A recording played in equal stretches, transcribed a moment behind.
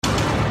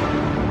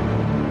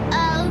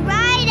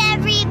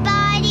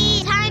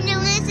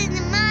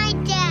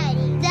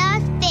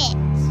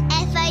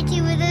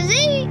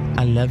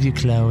love you,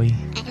 Chloe.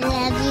 I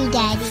love you,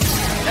 Daddy.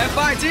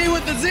 F-I-T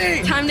with the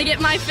Z. Time to get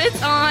my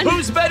Fitz on.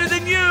 Who's better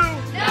than you?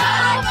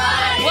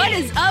 Nobody! What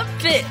is up,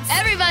 Fitz?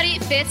 Everybody,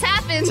 Fitz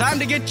happens. Time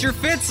to get your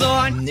Fitz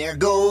on. There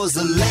goes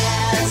the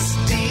last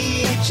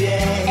DJ.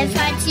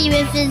 F-I-T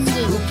with the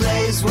Z. Who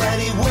plays what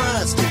he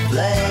wants to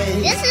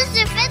play. This is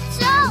the Fitz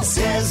Show.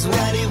 Says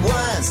what he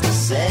wants to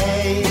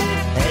say.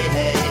 Hey,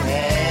 hey,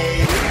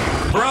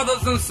 hey.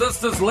 Brothers and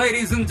sisters,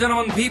 ladies and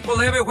gentlemen,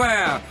 people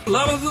everywhere,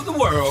 lovers of the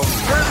world.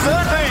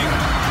 Presenting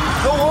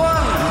the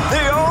one,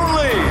 the only.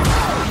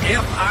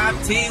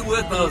 F-I-T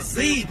with a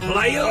Z,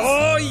 players.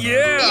 Oh,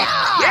 yeah.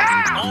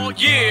 Yeah. Oh,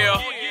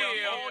 yeah.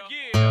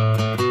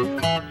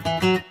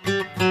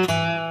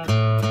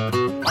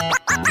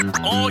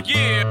 Oh,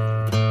 yeah.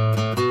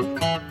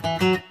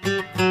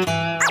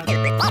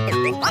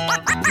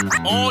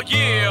 Oh,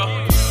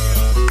 yeah.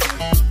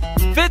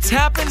 Fitz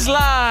happens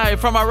live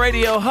from our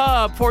radio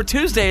hub for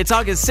Tuesday. It's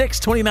August 6,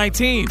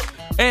 2019.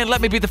 And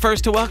let me be the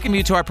first to welcome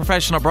you to our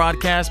professional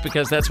broadcast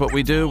because that's what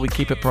we do. We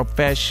keep it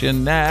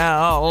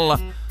professional.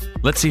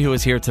 Let's see who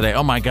is here today.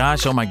 Oh, my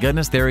gosh. Oh, my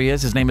goodness. There he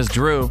is. His name is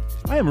Drew.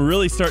 I am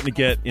really starting to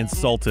get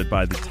insulted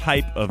by the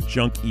type of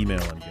junk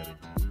email I'm getting.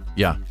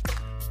 Yeah.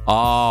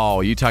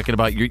 Oh, you talking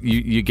about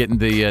you getting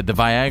the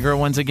Viagra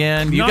ones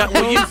again? You Not got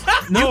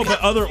those, no, but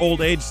other old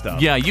age stuff.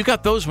 Yeah, you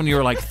got those when you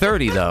were like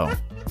 30, though,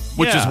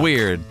 which is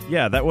weird.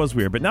 Yeah, that was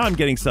weird. But now I'm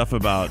getting stuff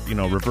about,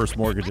 reverse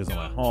mortgages on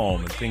my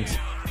home and things.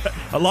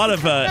 A lot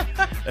of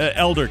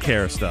elder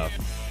care stuff.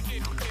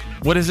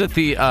 What is it?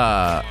 The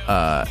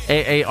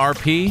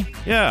AARP?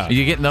 Yeah. Are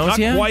you getting those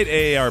yet? Not quite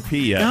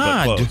AARP yet,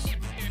 God. but close.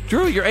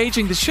 Drew, you're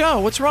aging the show.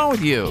 What's wrong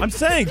with you? I'm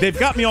saying they've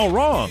got me all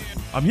wrong.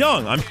 I'm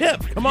young. I'm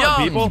hip. Come on,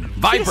 Young, people.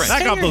 vibrant.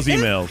 Back off those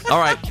emails. All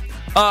right.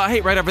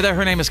 Hey, right over there.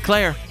 Her name is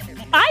Claire.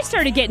 I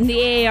started getting the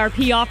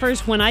AARP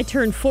offers when I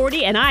turned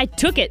 40, and I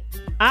took it.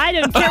 I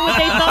don't care what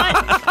they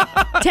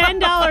thought. $10,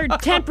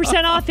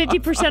 10% off,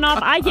 50% off.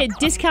 I get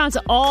discounts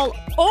all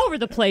over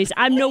the place.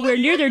 I'm nowhere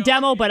near their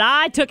demo, but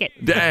I took it.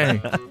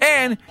 Dang.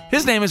 And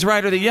his name is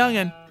Ryder the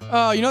Youngin'.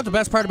 Oh, you know what the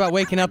best part about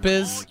waking up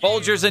is?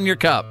 Folgers in your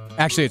cup.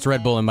 Actually, it's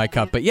Red Bull in my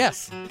cup, but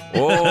yes.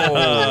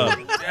 Oh,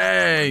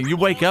 dang. You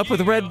wake up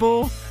with Red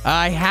Bull?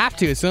 I have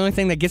to. It's the only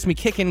thing that gets me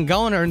kicking and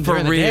going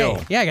during the real?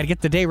 day. Yeah, I got to get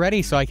the day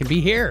ready so I can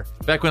be here.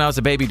 Back when I was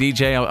a baby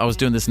DJ, I was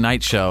doing this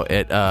night show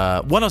at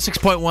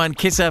 106.1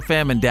 Kiss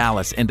FM in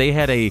Dallas, and they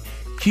had a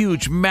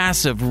huge,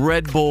 massive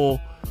Red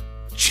Bull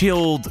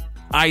chilled,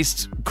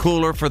 iced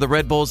cooler for the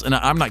Red Bulls, and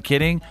I'm not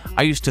kidding.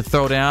 I used to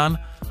throw down.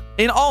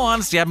 In all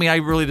honesty, I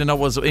really didn't know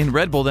what was in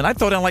Red Bull. Then I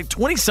throw down like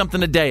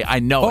 20-something a day. I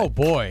know it. Oh,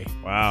 boy.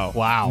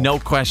 Wow. No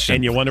question.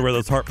 And you wonder where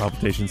those heart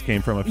palpitations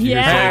came from a few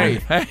Yeah.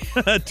 years later.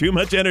 Hey. Too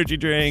much energy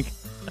drink.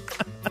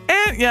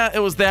 And yeah, it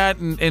was that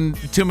and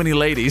too many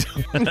ladies.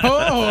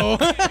 Oh.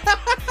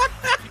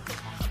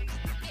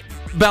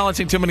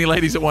 Balancing too many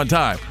ladies at one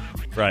time.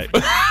 Right.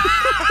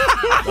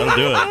 That'll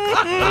do it.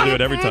 That'll do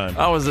it every time.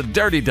 I was a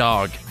dirty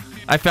dog.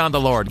 I found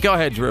the Lord. Go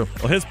ahead, Drew.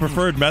 Well, his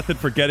preferred method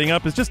for getting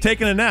up is just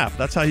taking a nap.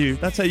 That's how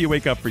you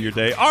wake up for your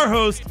day. Our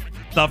host,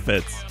 the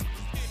Fitz.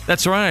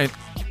 That's right.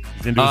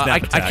 He's into his nap I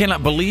attack.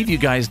 cannot believe you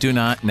guys do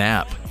not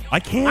nap. I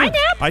can't. I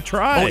nap. I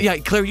try. Oh, yeah,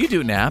 Claire, you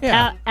do nap.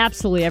 Yeah.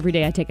 Absolutely, every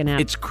day I take a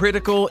nap. It's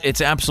critical. It's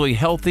absolutely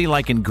healthy.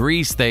 Like in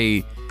Greece,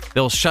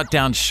 they'll shut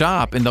down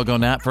shop and they'll go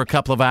nap for a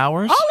couple of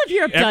hours. All of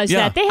Europe does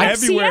that. They have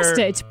Everywhere-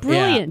 siesta. It's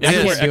brilliant. Yeah. It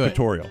Everywhere is. Do it.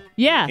 equatorial.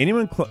 Yeah.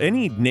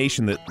 Any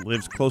nation that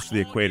lives close to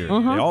the equator, they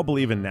all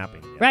believe in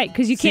napping. Right,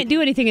 because you can't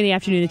do anything in the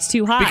afternoon. It's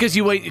too hot. Because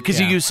you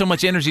use so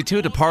much energy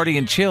too to party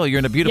and chill. You're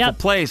in a beautiful Yep.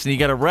 place and you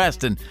got to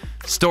rest and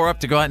store up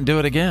to go out and do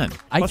it again.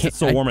 Plus, it's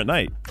so warm at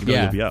night. You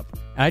know you'll be up.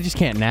 I just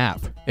can't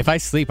nap. If I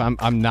sleep,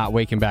 I'm not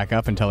waking back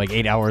up until like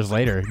 8 hours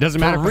later. It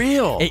doesn't matter. For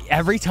real?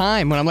 Every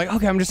time when I'm like,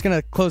 okay, I'm just going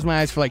to close my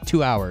eyes for like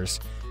 2 hours.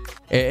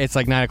 It's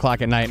like 9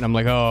 o'clock at night, and I'm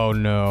like, oh,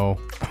 no.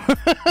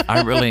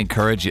 I really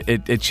encourage you.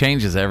 It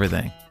changes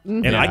everything.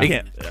 And I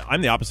can't.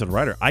 I'm the opposite of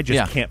Ryder. I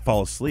just can't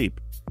fall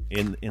asleep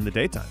in the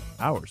daytime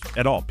hours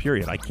at all.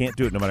 Period. I can't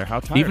do it no matter how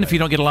tired. Even if you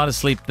don't get a lot of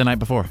sleep the night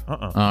before.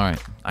 All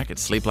right. I could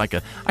sleep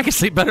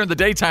better in the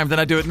daytime than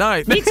I do at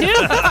night. Me too.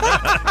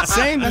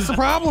 Same. That's the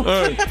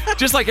problem.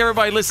 Just like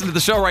everybody listening to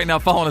the show right now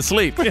falling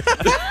asleep. Great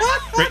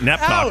nap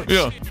talk.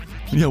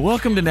 Yeah.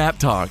 Welcome to Nap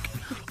Talk.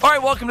 All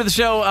right, welcome to the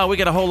show. We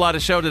got a whole lot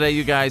of show today,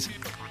 you guys.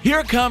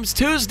 Here comes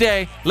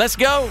Tuesday. Let's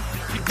go.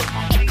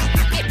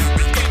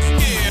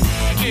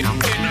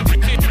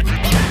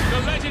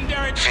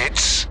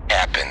 Fitz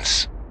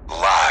happens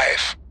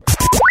live.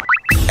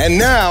 And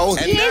now,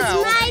 Here's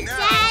my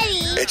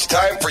daddy. it's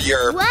time for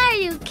your Why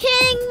are you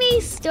kidding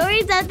me?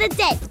 Stories of the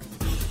day.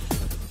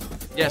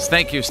 Yes,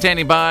 thank you.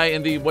 Standing by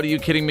in the What Are You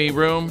Kidding Me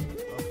room.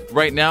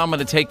 Right now, I'm going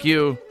to take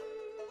you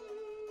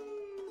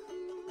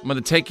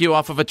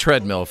off of a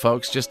treadmill,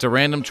 folks. Just a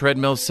random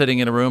treadmill sitting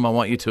in a room. I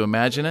want you to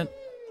imagine it.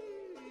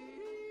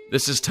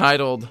 This is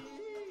titled,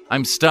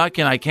 I'm Stuck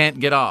and I Can't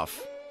Get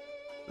Off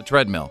the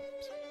Treadmill.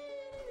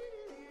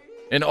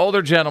 An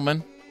older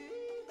gentleman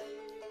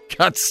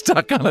got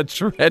stuck on a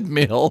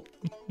treadmill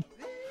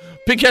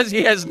because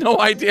he has no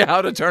idea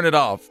how to turn it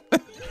off.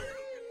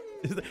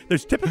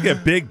 There's typically a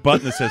big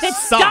button that says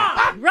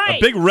Stop! Right.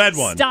 A big red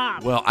one.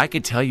 Stop. Well, I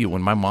could tell you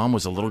when my mom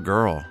was a little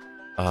girl,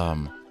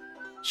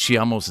 she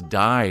almost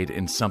died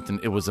in something.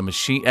 It was a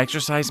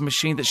exercise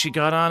machine that she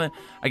got on.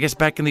 I guess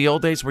back in the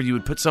old days where you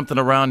would put something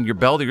around your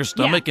belly or your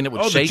stomach and it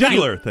would shake the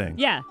jiggler you. thing.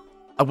 Yeah.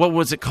 What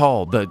was it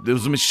called? It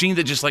was a machine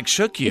that just like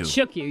shook you. It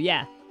shook you,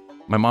 yeah.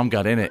 My mom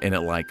got in it and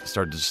it like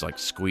started just like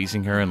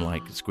squeezing her and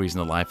like squeezing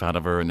the life out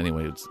of her. And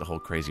anyway, it's the whole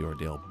crazy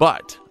ordeal.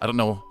 But I don't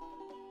know.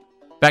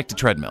 Back to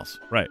treadmills.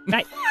 Right.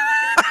 Right.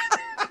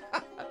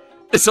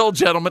 This old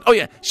gentleman. Oh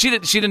yeah, she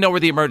didn't know where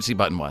the emergency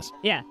button was.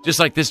 Yeah. Just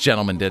like this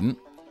gentleman didn't.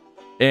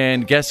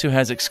 And guess who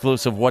has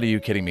exclusive "What are you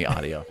kidding me"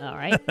 audio? All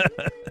right.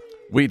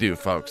 We do,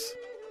 folks.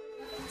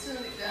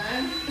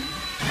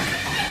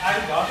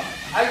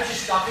 How'd you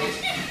stop it?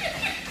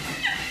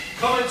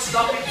 Come and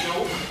stop it,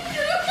 Joe.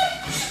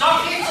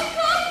 Stop it!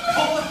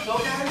 Pull the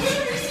plug out.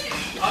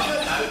 I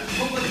don't know.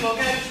 Pull the plug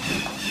out.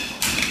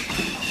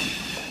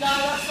 No,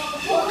 that's not the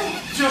plug.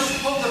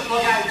 Just pull the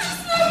plug out.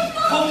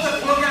 Pull the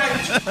plug out.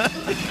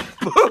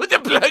 Pull the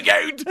plug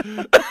out.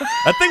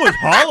 That thing was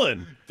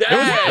hauling.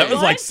 That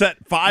was like set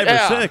 5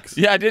 or 6.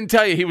 Yeah, I didn't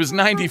tell you he was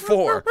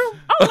 94. Oh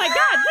my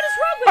God, what is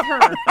wrong with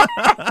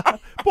her?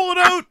 Pull it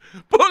out.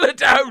 Pull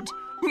it out.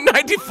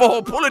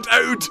 94. Pull it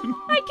out.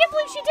 I can't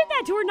believe she did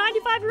that to her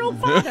 95-year-old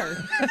father.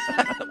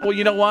 Well,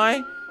 you know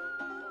why?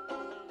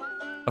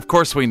 Of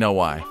course we know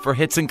why. For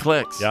hits and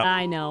clicks. Yep.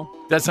 I know.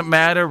 Doesn't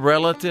matter,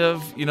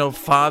 relative,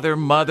 father,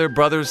 mother,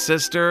 brother,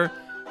 sister.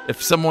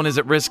 If someone is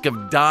at risk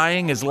of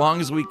dying, as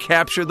long as we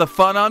capture the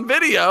fun on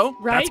video,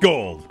 Right? That's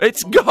gold.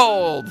 it's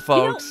gold,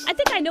 folks. I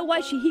think I know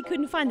why he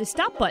couldn't find the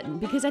stop button,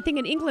 because I think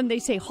in England they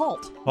say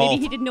halt. Halt.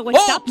 Maybe he didn't know what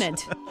Halt! stop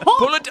meant. Halt!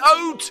 Pull it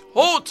out.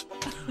 Halt.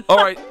 All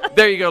right,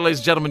 there you go, ladies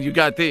and gentlemen. You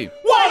got the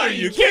What are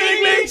you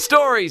kidding me?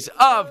 stories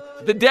of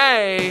the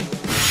day.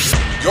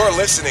 You're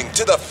listening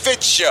to The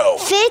Fitz Show.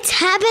 Fitz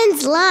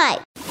happens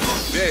live.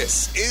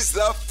 This is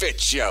The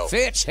Fitz Show.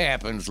 Fitz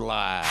happens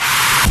live.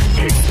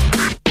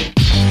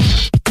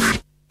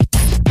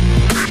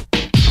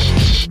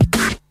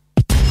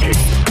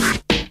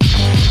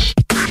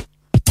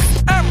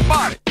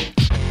 Everybody,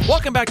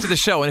 welcome back to the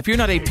show. And if you're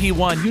not a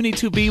P1, you need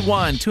to be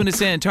one. Tune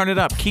us in, turn it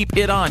up, keep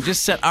it on.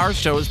 Just set our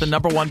show as the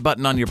 #1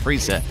 button on your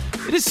preset.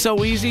 It is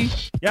so easy.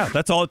 Yeah,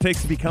 that's all it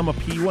takes to become a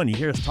P1. You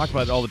hear us talk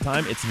about it all the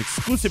time. It's an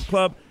exclusive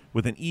club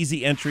with an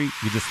easy entry.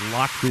 You just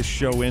lock this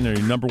show in or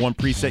your #1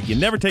 preset. You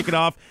never take it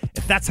off.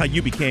 And that's how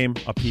you became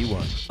a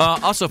P1.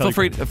 Also, feel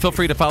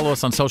free to follow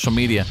us on social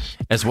media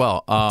as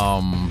well.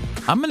 I'm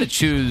going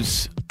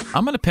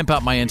to pimp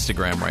out my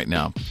Instagram right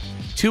now.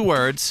 2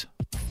 words,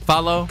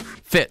 follow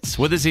Fitz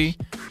with a Z.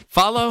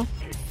 Follow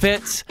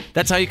Fitz.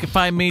 That's how you can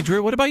find me.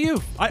 Drew, what about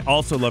you? I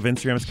also love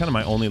Instagram. It's kind of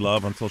my only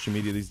love on social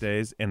media these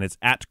days, and it's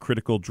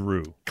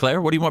 @CriticalDrew. Claire,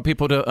 what do you want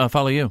people to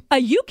follow you?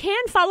 You can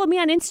follow me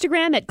on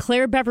Instagram at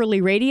Claire Beverly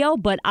Radio,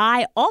 but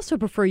I also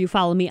prefer you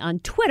follow me on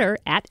Twitter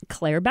at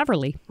Claire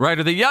Beverly.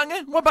 Ryder the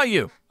Youngin', what about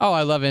you? Oh,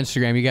 I love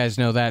Instagram. You guys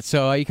know that.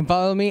 So you can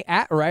follow me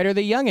at Ryder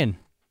the Youngin'.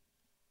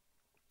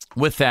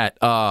 With that,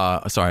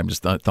 sorry, I'm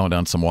just throwing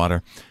down some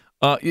water.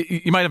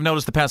 You might have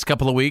noticed the past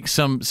couple of weeks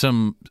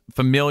some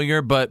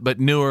familiar but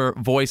newer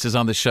voices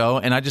on the show,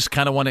 and I just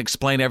kind of want to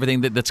explain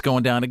everything that's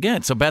going down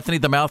again. So Bethany,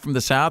 the mouth from the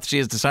South, she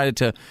has decided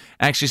to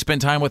actually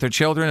spend time with her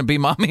children and be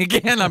mommy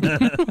again.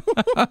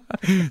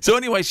 So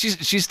anyway,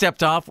 she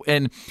stepped off,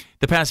 and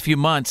the past few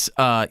months,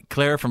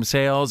 Claire from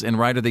Sales and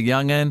Ryder the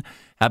Youngin'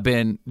 have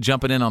been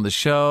jumping in on the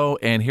show,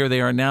 and here they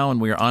are now, and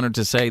we are honored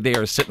to say they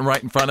are sitting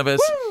right in front of us.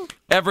 Woo!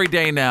 Every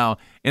day now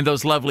in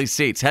those lovely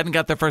seats. Hadn't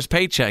got their first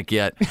paycheck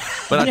yet,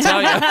 but I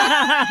tell you,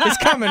 it's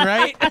coming,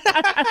 right?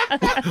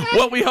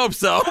 Well, we hope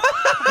so.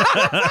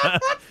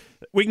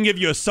 We can give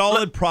you a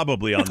solid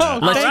probably on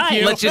that.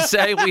 Let's just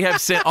say we have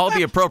sent all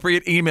the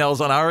appropriate emails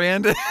on our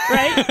end.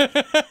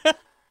 Right?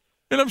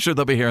 And I'm sure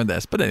they'll be hearing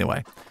this. But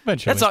anyway,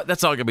 Eventually.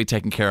 that's all going to be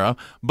taken care of.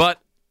 But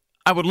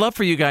I would love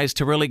for you guys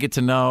to really get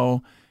to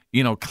know,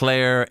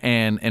 Claire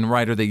and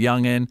Ryder the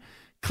Youngin'.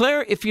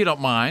 Claire, if you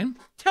don't mind,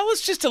 tell us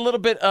just a little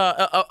bit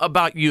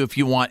about you, if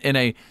you want, in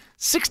a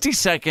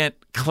 60-second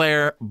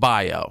Claire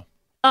bio.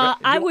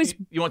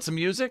 You want some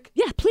music?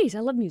 Yeah, please. I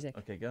love music.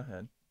 Okay, go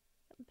ahead.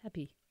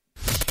 Peppy.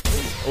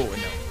 Oh,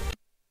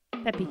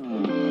 no. Peppy.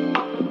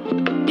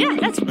 Yeah,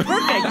 that's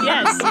perfect.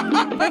 Yes.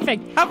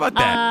 Perfect. How about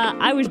that?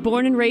 I was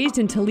born and raised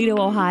in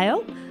Toledo,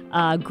 Ohio.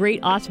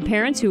 Great, awesome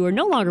parents who are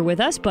no longer with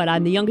us, but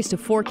I'm the youngest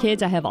of 4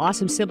 kids. I have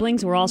awesome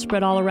siblings. We're all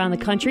spread all around the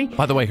country.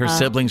 By the way, her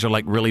siblings are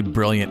like really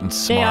brilliant and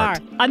smart.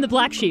 They are. I'm the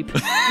black sheep.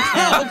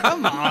 Oh,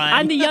 come on.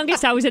 I'm the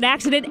youngest. I was an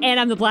accident, and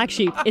I'm the black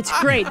sheep. It's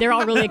great. They're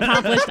all really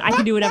accomplished. I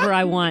can do whatever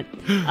I want.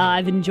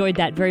 I've enjoyed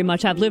that very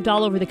much. I've lived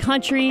all over the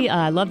country.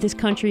 I love this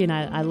country, and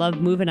I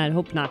love moving. I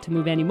hope not to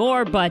move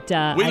anymore, but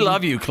we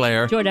love you,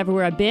 Claire. Enjoyed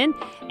everywhere I've been.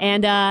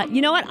 And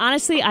you know what?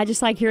 Honestly, I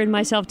just like hearing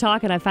myself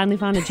talk, and I finally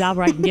found a job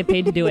where I can get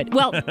paid to do it.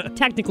 Well,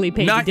 technically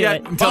paid Not to do yet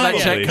it. until that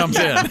check comes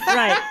in.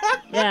 Right.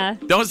 Yeah.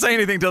 Don't say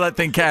anything till that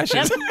thing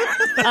cashes. Yep.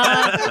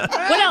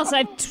 What else? I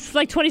have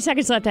like 20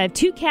 seconds left. I have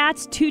 2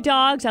 cats, 2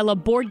 dogs. I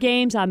love board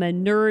games. I'm a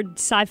nerd,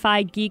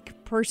 sci-fi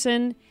geek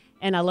person,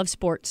 and I love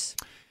sports.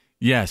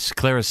 Yes,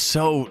 Claire is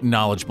so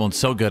knowledgeable and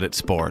so good at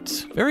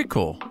sports. Very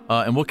cool.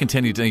 And we'll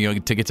continue to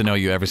get to know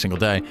you every single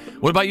day.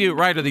 What about you,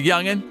 Ryder the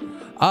youngin'?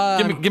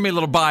 Give me a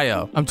little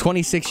bio. I'm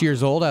 26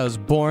 years old. I was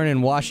born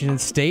in Washington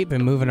State,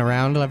 been moving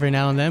around every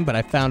now and then, but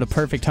I found a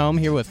perfect home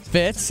here with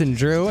Fitz and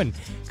Drew and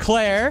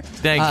Claire.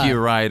 Thank you,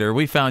 Ryder.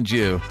 We found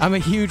you. I'm a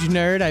huge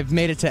nerd. I've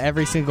made it to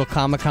every single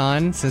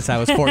Comic-Con since I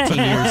was 14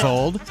 years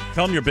old.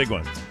 Tell them your big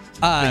one.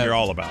 That you're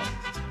all about.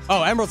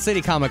 Oh, Emerald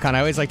City Comic-Con. I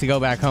always like to go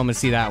back home and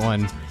see that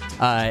one.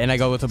 And I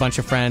go with a bunch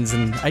of friends,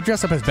 and I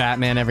dress up as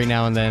Batman every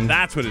now and then.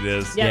 That's what it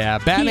is. Yep. Yeah,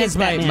 Batman's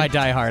Batman. my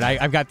diehard.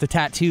 I've got the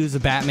tattoos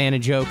of Batman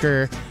and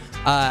Joker.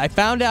 I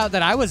found out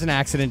that I was an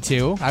accident,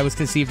 too. I was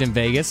conceived in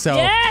Vegas, so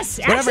Yes,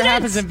 whatever accidents!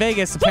 happens in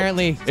Vegas,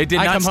 apparently It did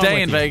I not come home stay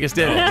with in you. Vegas,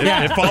 did it?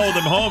 Yeah. It followed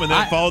them home and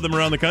then followed them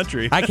around the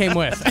country. I came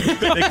with.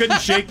 They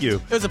couldn't shake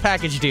you. It was a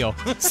package deal.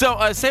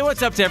 So say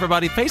what's up to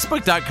everybody.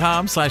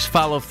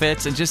 Facebook.com/follow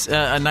Fitz, and just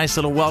a nice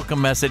little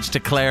welcome message to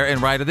Claire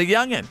and Ryder the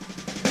youngin'.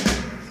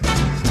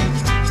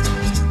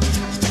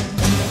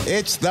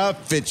 It's the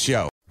Fitz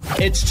Show.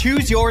 It's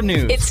Choose Your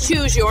News. It's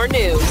Choose Your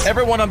News.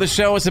 Everyone on the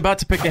show is about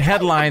to pick a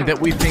headline that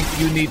we think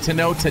you need to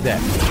know today.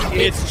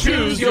 It's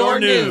Choose Your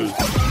News.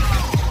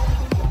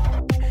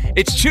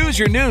 It's Choose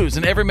Your News,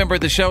 and every member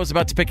of the show is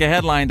about to pick a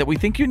headline that we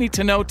think you need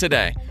to know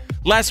today.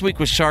 Last week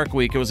was Shark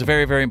Week. It was a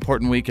very, very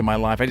important week in my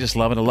life. I just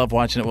love it. I love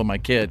watching it with my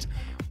kids.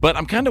 But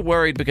I'm kind of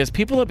worried because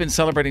people have been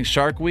celebrating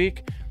Shark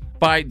Week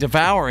by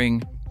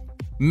devouring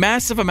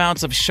massive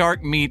amounts of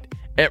shark meat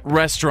at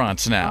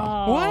restaurants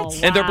now. Oh,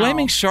 What? And they're wow.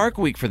 blaming Shark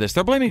Week for this.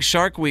 They're blaming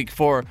Shark Week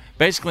for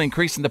basically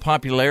increasing the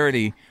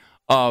popularity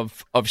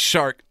of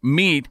shark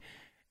meat.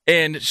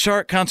 And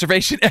shark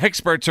conservation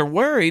experts are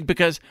worried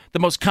because the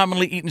most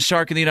commonly eaten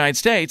shark in the United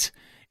States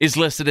is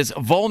listed as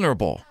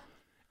vulnerable.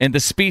 And the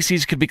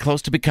species could be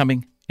close to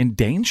becoming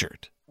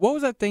endangered. What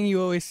was that thing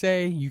you always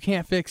say? You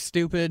can't fix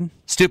stupid.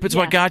 Stupid's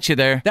what got you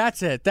there.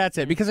 That's it.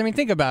 Because, I mean,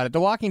 think about it. The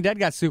Walking Dead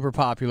got super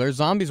popular.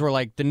 Zombies were,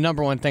 like, the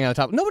number one thing on the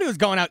top. Nobody was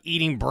going out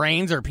eating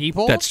brains or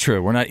people. That's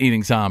true. We're not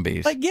eating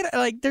zombies.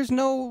 There's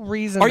no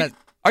reason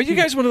Are you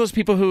guys one of those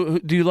people who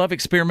do you love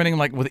experimenting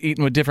with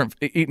eating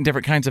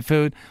different kinds of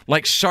food,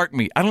 like shark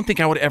meat? I don't think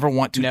I would ever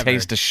want to Never.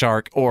 taste a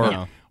shark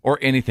or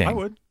anything. I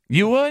would.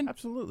 You would?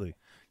 Absolutely.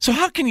 So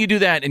how can you do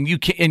that and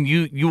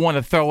you want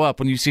to throw up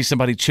when you see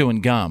somebody chewing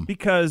gum?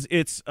 Because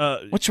it's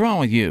What's wrong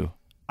with you?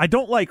 I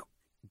don't like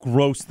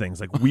gross things,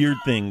 like weird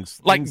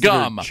things, Like things that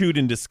are gum. chewed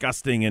and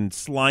disgusting and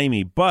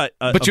slimy. But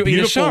a you eat a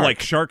beautiful shark. like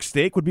shark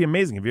steak would be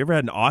amazing. Have you ever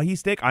had an ahi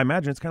steak? I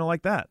imagine it's kind of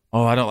like that.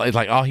 Oh, I don't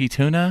like ahi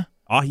tuna.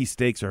 Ahi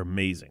steaks are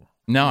amazing.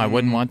 No, I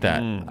wouldn't want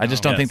that. I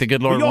just don't think the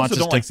good Lord But you wants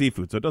also us don't to. like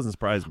seafood, so it doesn't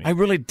surprise me. I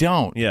really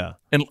don't. Yeah.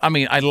 And I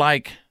mean, I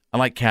like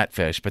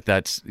catfish, but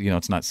that's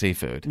it's not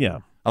seafood. Yeah.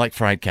 I like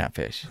fried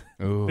catfish.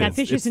 Ooh.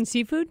 Catfish isn't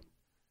seafood?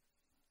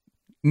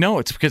 No,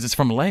 it's because it's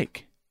from a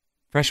lake,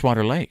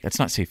 freshwater lake. That's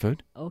not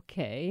seafood.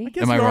 Okay. I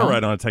guess Am I you're wrong? all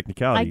right on a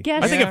technicality. I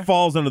guess. I think Yeah. it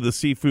falls under the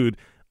seafood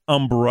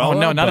umbrella. Oh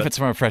no, not but if it's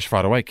from a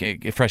freshwater lake.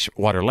 A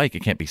freshwater lake, it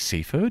can't be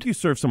seafood. if you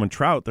serve someone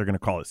trout, they're going to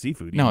call it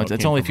seafood. No, even it's though it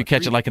it's came only from if you a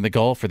catch it creek. like in the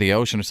Gulf or the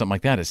ocean or something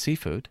like that as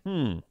seafood. I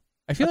feel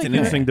That's like an you're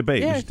interesting right.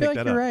 debate. Yeah, We I should feel take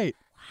like that you're up. right.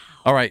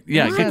 All right,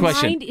 yeah, My good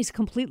question. mind is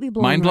completely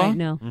blown Mind blown? right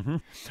now.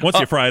 Once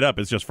you fry it up,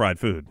 it's just fried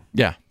food.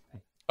 Yeah.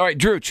 All right,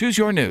 Drew, choose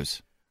your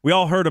news. We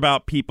all heard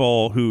about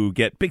people who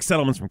get big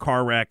settlements from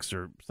car wrecks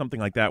or something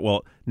like that.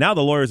 Well, now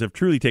the lawyers have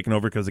truly taken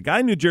over because a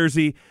guy in New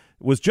Jersey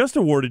was just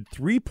awarded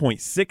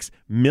 $3.6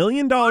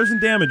 million in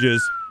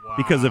damages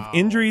because of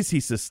injuries he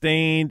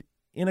sustained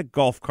in a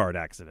golf cart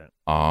accident.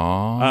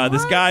 Oh.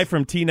 This guy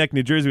from Teaneck,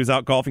 New Jersey was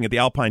out golfing at the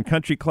Alpine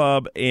Country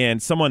Club,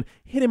 and someone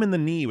hit him in the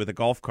knee with a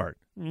golf cart.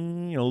 A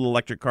little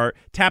electric cart,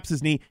 taps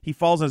his knee. He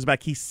falls on his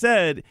back. He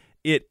said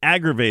it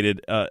aggravated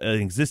an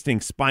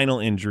existing spinal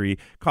injury,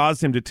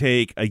 caused him to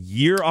take a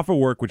year off of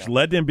work, which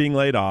led to him being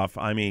laid off.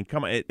 I mean,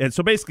 come on. And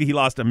so basically he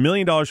lost $1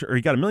 million, or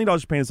he got $1 million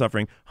for pain and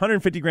suffering,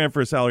 $150,000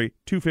 for a salary,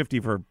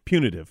 $250,000 for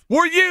punitive.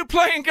 Were you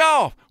playing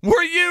golf?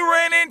 Were you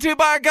ran into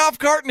by a golf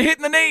cart and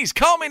hitting the knees?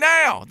 Call me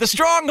now. The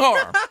strong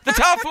arm, the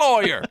tough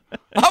lawyer.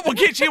 I will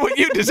get you what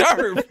you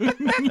deserve.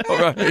 All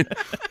right.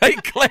 Hey,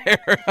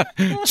 Claire,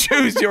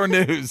 choose your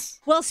news.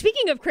 Well,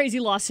 speaking of crazy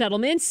law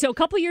settlements, so a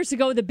couple years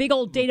ago, the big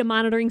old data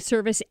monitoring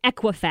service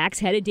Equifax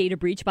had a data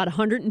breach. About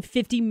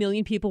 150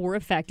 million people were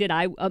affected.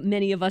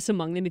 Many of us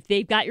among them. If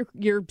they've got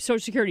your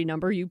Social Security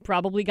number, you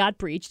probably got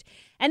breached.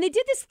 And they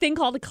did this thing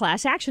called a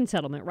class action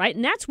settlement, right?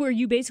 And that's where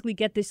you basically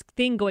get this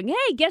thing going,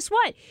 hey, guess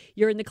what?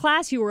 You're in the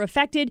class, you were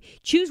affected.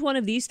 Choose one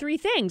of these three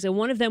things. And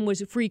one of them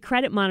was a free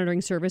credit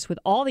monitoring service with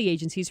all the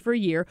agencies for a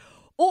year.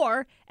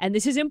 Or, and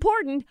this is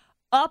important,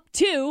 up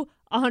to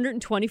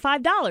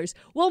 $125.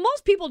 Well,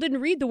 most people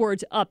didn't read the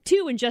words up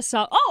to and just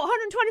saw,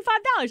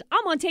 $125.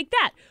 I'm going to take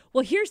that.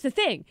 Well, here's the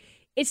thing.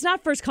 It's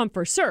not first come,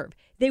 first serve.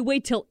 They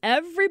wait till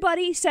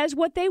everybody says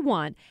what they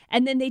want,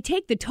 and then they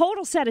take the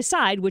total set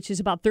aside, which is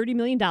about $30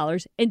 million,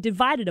 and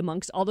divide it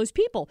amongst all those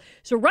people.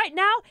 So right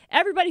now,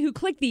 everybody who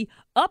clicked the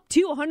up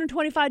to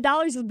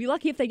 $125 will be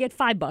lucky if they get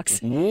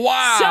 $5.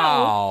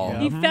 Wow.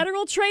 So the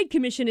Federal Trade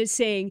Commission is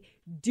saying,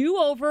 do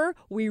over.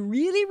 We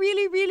really,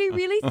 really, really,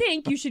 really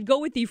think you should go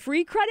with the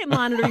free credit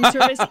monitoring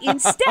service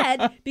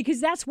instead, because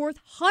that's worth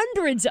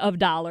hundreds of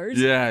dollars.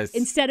 Yes.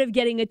 Instead of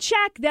getting a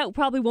check that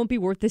probably won't be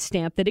worth the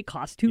stamp that it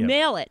costs to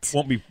mail it.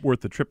 Won't be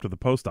worth the trip to the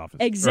post office.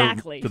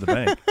 Exactly. Or to the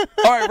bank.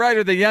 All right,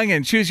 Ryder the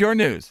Youngin, choose your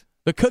news.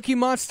 The Cookie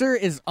Monster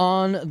is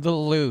on the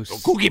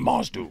loose. Cookie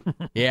Monster.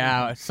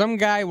 Yeah, some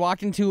guy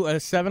walked into a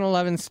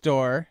 7-Eleven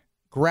store,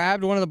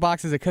 grabbed one of the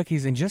boxes of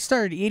cookies, and just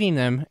started eating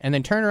them, and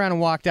then turned around and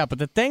walked out. But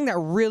the thing that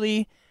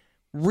really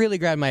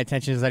grabbed my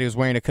attention is that he was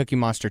wearing a Cookie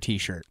Monster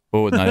t-shirt.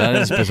 Oh, no,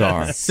 that is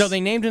bizarre. So they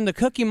named him the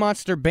Cookie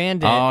Monster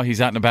Bandit. Oh,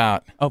 he's out and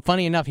about. Oh,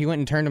 funny enough, he went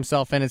and turned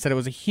himself in and said it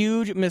was a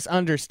huge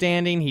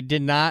misunderstanding. He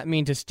did not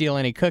mean to steal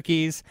any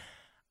cookies.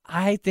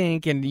 I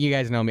think, and you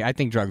guys know me, I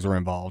think drugs were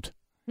involved.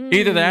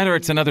 Either that or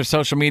it's another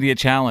social media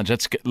challenge.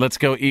 Let's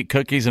go eat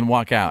cookies and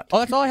walk out. Oh,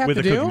 that's all I have With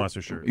to a do? Cookie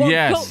Monster shirt. Well,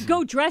 Yes.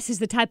 Go dress as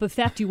the type of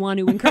theft you want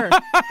to incur.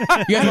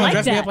 You guys want to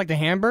dress me that. up like the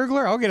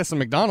Hamburglar? I'll get us some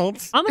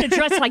McDonald's. I'm going to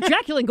dress like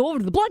Dracula and go over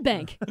to the blood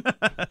bank.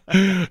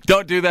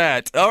 Don't do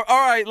that. All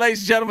right,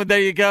 ladies and gentlemen,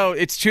 there you go.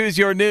 It's Choose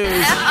Your News.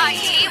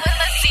 F-I-T with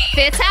a C.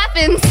 Fitz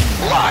happens.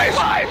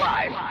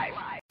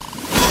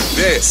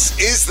 This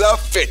is the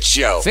Fitz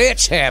Show.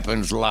 Fitz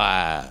happens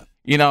live.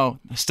 You know,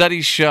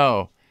 studies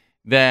show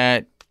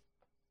that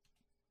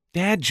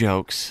dad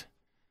jokes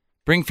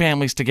bring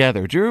families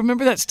together. Do you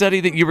remember that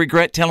study that you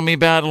regret telling me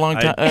about a long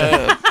time?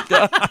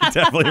 I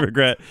definitely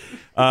regret.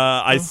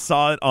 I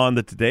saw it on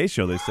the Today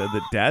Show. They said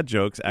that dad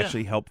jokes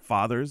actually help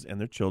fathers and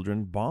their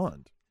children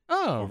bond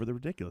over the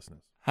ridiculousness.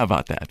 How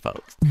about that,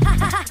 folks?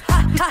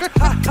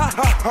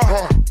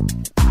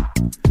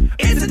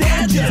 It's a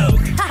dad joke.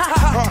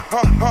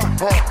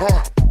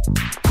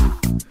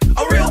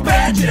 A real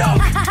bad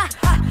joke.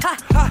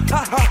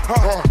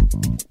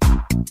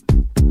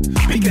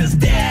 Because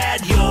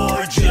Dad,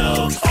 your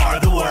jokes are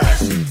the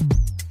worst.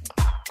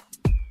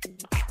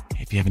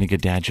 If you have any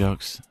good dad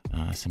jokes,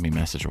 send me a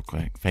message real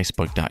quick.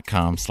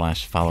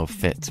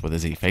 Facebook.com/followfitz with a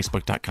Z.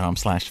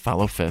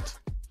 Facebook.com/followfitz.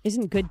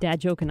 Isn't good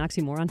dad joke an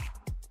oxymoron?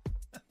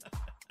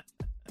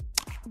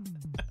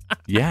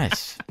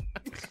 Yes.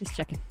 Just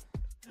checking.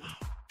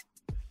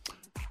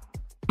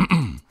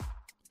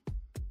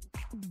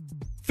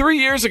 3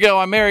 years ago,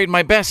 I married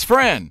my best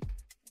friend.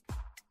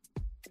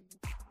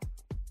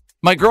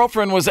 My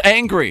girlfriend was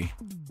angry,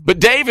 but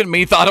Dave and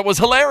me thought it was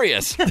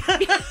hilarious.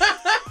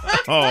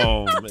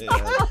 Oh, man.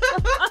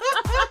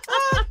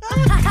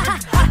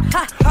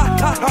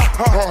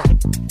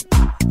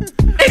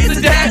 It's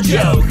a dad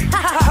joke.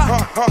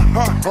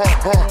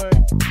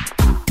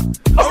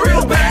 A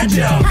real bad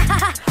joke.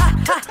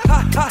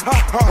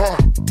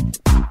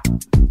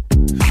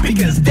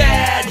 Because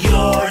Dad,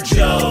 your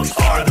jokes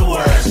are the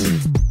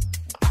worst.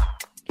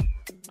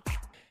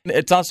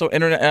 It's also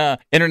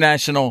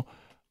International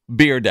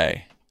Beer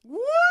Day.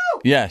 Woo!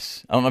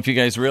 Yes. I don't know if you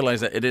guys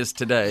realize that it is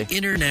today.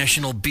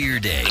 International Beer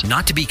Day.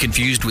 Not to be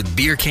confused with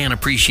Beer Can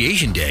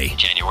Appreciation Day,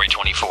 January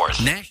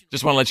 24th.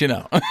 Just want to let you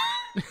know.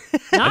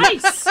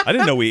 Nice. I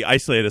didn't know we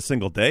isolated a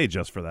single day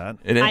just for that.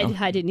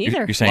 I didn't either.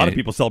 You're A saying lot of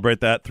people celebrate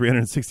that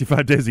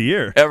 365 days a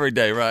year. every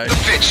day, right? The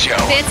Fitz Show.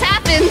 Fitz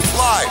happens.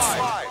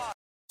 Live.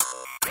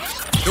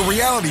 The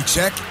reality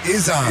check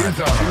is on.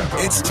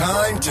 It's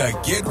time to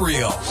get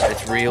real.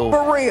 It's real.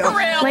 For real.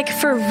 Like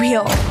for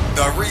real.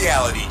 The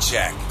reality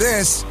check.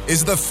 This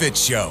is the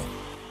Fitz Show.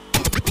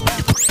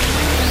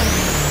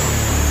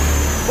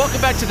 Welcome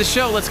back to the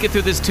show. Let's get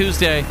through this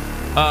Tuesday.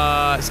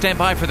 Stand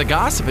by for the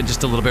gossip in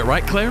just a little bit,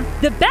 right, Claire?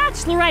 The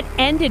Bachelorette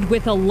ended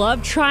with a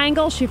love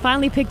triangle. She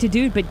finally picked a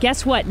dude, but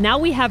guess what? Now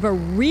we have a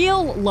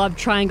real love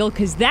triangle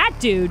because that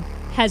dude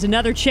has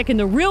another chick in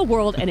the real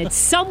world, and it's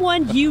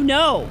someone you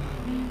know.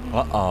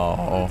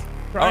 Uh-oh.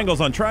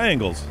 Triangles on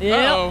triangles.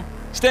 Yep.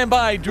 Stand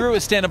by. Drew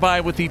is standing by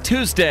with the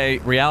Tuesday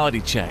reality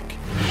check.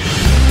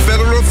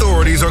 Federal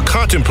authorities are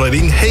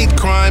contemplating hate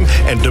crime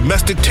and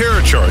domestic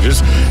terror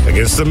charges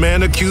against the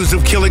man accused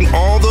of killing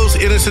all those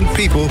innocent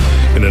people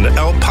in an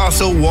El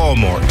Paso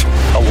Walmart.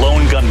 A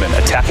lone gunman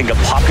attacking a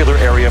popular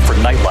area for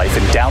nightlife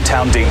in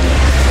downtown Dayton.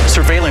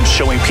 Surveillance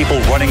showing people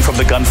running from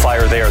the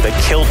gunfire there that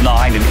killed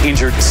 9 and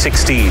injured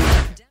 16.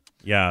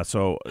 Yeah,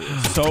 so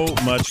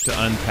much to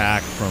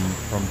unpack from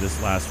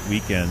this last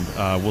weekend.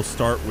 We'll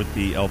start with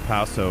the El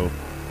Paso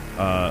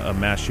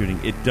mass shooting.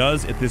 It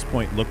does, at this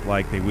point, look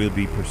like they will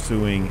be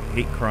pursuing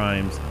hate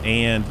crimes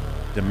and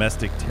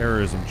domestic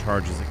terrorism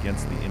charges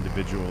against the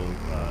individual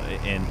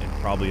and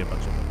probably a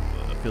bunch of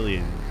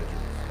affiliated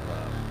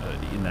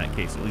individuals in that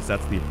case. At least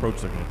that's the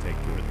approach they're going to take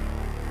to it.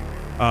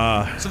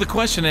 So the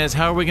question is,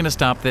 how are we going to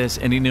stop this?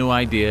 Any new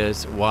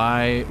ideas?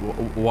 Why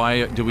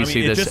do we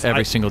see this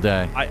every single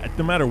day?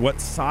 No matter what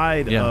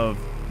side of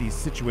these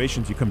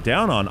situations you come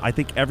down on, I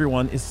think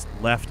everyone is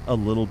left a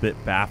little bit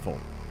baffled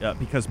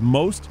because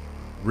most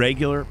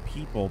regular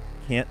people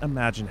can't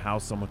imagine how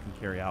someone can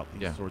carry out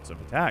these sorts of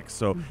attacks.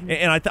 So,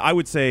 and I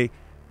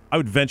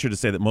would venture to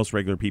say that most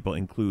regular people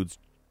includes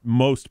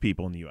most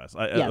people in the U.S.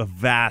 A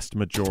vast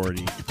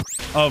majority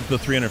of the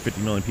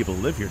 350 million people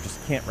who live here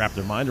just can't wrap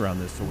their mind around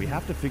this. So we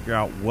have to figure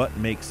out what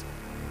makes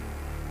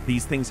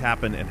these things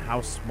happen and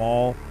how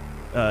small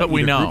but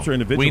we know. groups or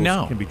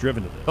individuals can be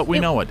driven to this. But we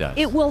know it does.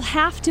 It will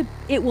have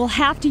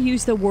to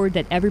use the word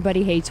that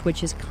everybody hates,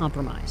 which is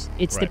compromise.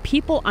 It's the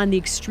people on the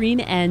extreme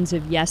ends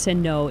of yes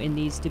and no in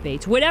these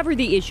debates, whatever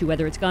the issue,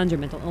 whether it's guns or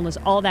mental illness,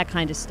 all that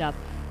kind of stuff.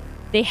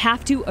 They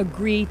have to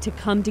agree to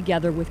come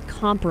together with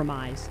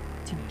compromise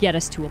to get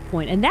us to a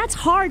point. And that's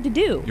hard to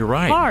do. You're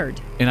right. Hard.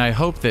 And I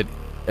hope that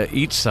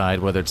each side,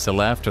 whether it's the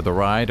left or the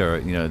right or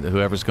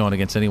whoever's going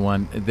against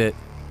anyone, that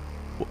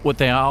what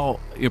they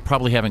all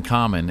probably have in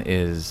common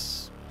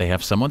is they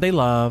have someone they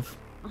love.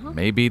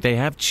 Maybe they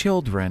have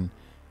children.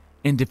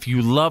 And if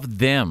you love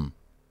them,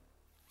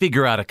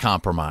 figure out a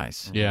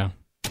compromise. Yeah.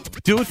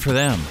 Do it for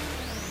them.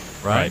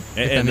 Right?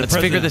 And let's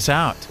figure this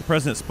out. The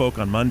president spoke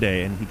on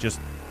Monday, and he just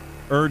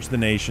urged the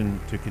nation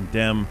to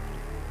condemn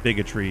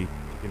bigotry,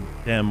 to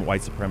condemn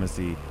white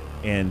supremacy,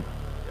 and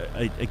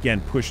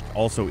again pushed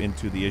also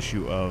into the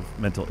issue of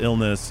mental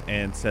illness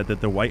and said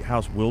that the White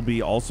House will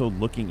be also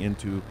looking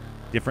into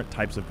different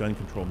types of gun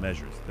control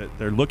measures.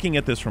 They're looking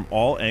at this from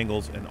all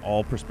angles and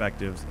all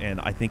perspectives, and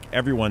I think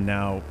everyone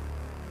now,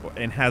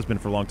 and has been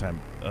for a long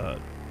time,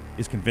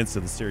 is convinced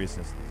of the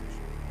seriousness of this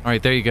issue. All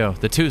right, there you go.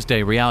 The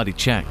Tuesday reality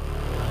check.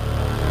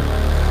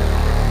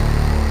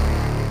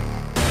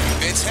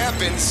 It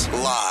happens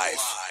live.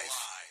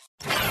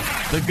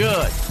 The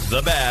good,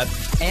 the bad,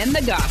 and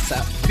the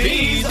gossip.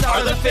 These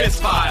are the Fitz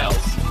Files.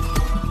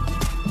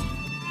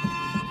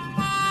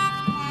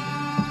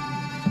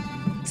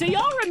 So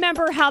y'all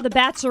remember how The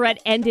Bachelorette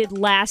ended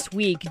last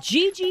week?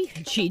 Gigi,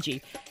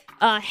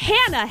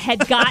 Hannah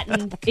had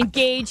gotten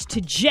engaged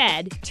to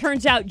Jed.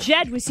 Turns out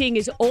Jed was seeing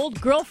his old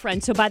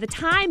girlfriend. So by the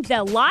time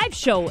the live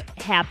show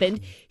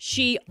happened,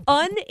 she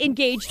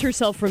unengaged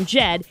herself from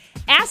Jed,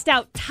 asked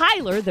out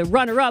Tyler, the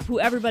runner-up, who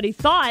everybody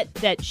thought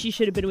that she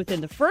should have been with in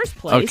the first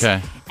place.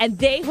 Okay. And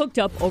they hooked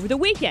up over the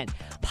weekend.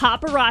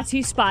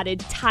 Paparazzi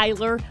spotted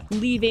Tyler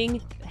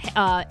leaving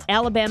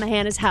Alabama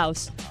Hannah's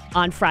house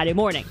on Friday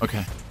morning.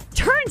 Okay.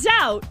 Turns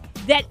out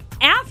that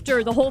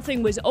after the whole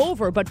thing was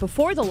over, but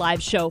before the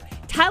live show,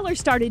 Tyler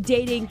started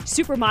dating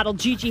supermodel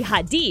Gigi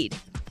Hadid.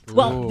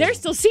 Well, they're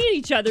still seeing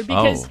each other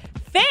because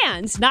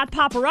fans, not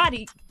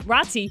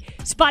paparazzi,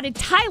 spotted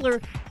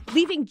Tyler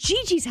leaving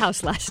Gigi's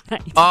house last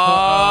night.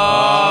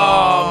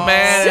 Oh,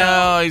 man.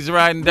 So he's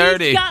riding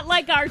dirty. We've got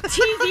like our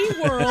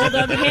TV world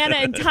of Hannah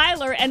and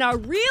Tyler and our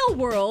real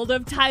world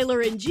of Tyler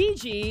and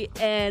Gigi,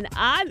 and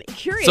I'm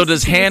curious so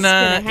does to see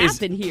Hannah, what's going to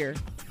happen here.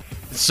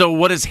 So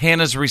what is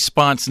Hannah's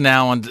response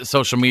now on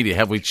social media?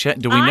 Have we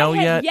checked? Do we know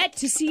yet? I have yet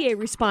to see a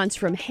response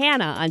from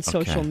Hannah on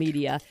social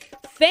media.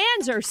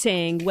 Fans are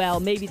saying, well,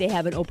 maybe they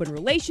have an open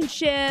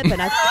relationship, and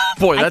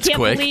Boy, that's I can't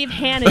quick. believe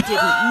Hannah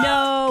didn't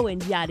know,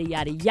 and yada,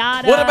 yada,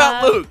 yada. What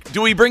about Luke?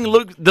 Do we bring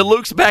the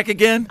Lukes back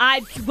again?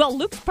 Well,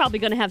 Luke's probably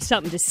going to have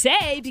something to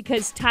say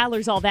because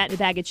Tyler's all that in a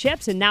bag of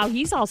chips, and now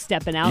he's all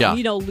stepping out. Yeah.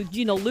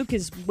 And, Luke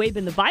is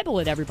waving the Bible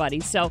at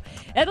everybody, so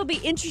it'll be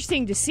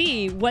interesting to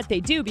see what they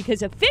do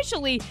because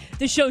officially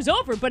the show's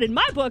over, but in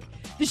my book,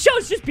 the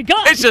show's just begun.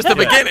 It's just the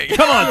beginning.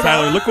 Come on,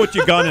 Tyler. Look what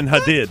you got in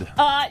Hadid.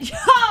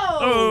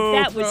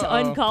 That was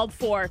uncalled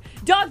for.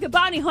 Dog the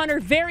Bounty Hunter,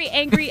 very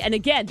angry. And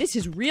again, this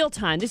is real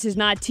time. This is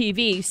not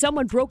TV.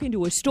 Someone broke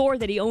into a store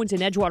that he owns in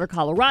Edgewater,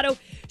 Colorado,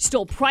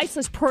 stole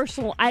priceless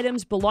personal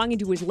items belonging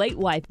to his late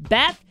wife,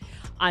 Beth.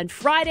 On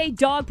Friday,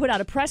 Dog put out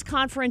a press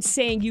conference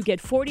saying you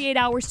get 48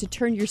 hours to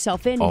turn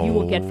yourself in and you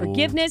will get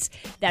forgiveness.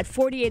 That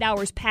 48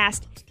 hours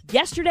passed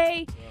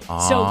yesterday.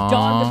 So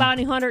Dog the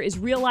Bounty Hunter is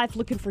real life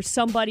looking for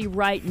somebody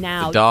right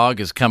now. The dog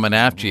is coming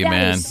after you,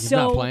 man. Is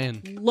so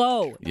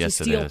low to it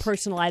steal is.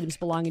 personal items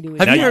belonging to his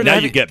Now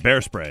you get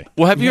bear spray.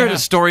 Well, have you heard of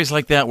stories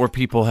like that where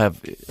people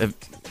have,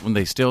 when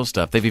they steal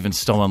stuff, they've even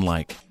stolen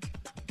like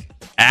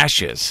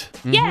ashes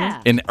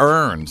in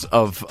urns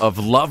of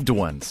loved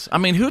ones? I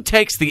mean, who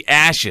takes the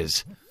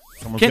ashes?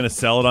 Someone's going to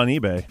sell it on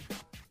eBay.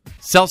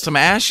 Sell some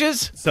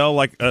ashes? Sell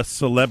like a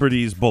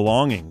celebrity's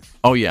belongings.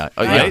 Oh, yeah.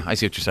 Right? I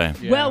see what you're saying.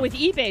 Yeah. Well, with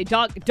eBay,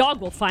 dog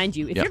will find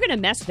you. If you're going to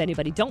mess with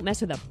anybody, don't mess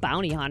with a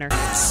bounty hunter.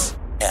 This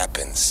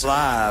happens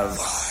live.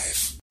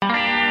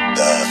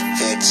 The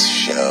Fitz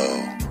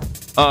Show.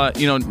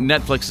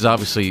 Netflix is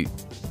obviously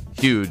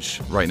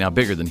huge right now,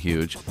 bigger than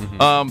huge.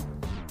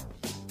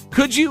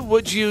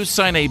 Would you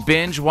sign a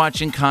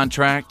binge-watching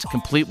contract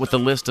complete with a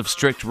list of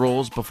strict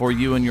rules before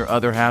you and your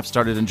other half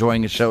started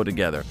enjoying a show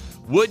together?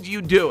 Would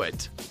you do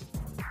it?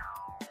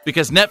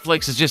 Because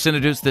Netflix has just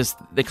introduced this,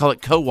 they call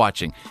it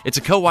co-watching. It's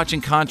a co-watching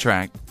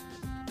contract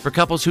for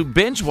couples who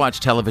binge-watch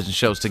television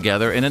shows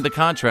together, and in the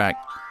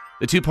contract,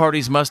 the two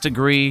parties must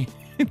agree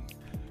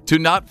to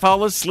not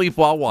fall asleep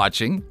while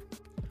watching.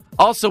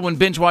 Also, when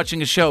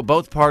binge-watching a show,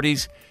 both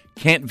parties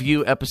can't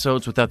view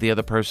episodes without the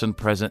other person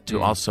present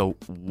to also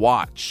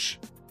watch.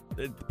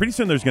 pretty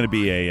soon there's going to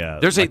be a.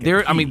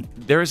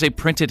 There is a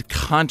printed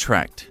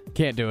contract.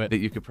 Can't do it. That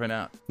you could print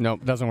out.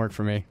 Nope, doesn't work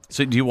for me.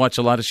 So do you watch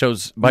a lot of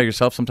shows by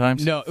yourself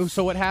sometimes? No.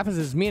 So what happens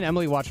is me and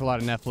Emily watch a lot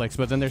of Netflix,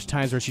 but then there's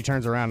times where she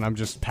turns around and I'm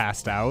just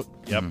passed out.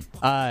 Yep.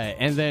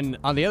 And then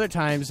on the other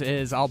times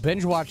is I'll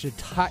binge watch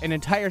an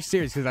entire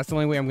series because that's the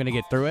only way I'm going to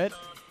get through it.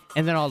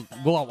 And then I'll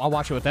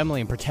watch it with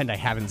Emily and pretend I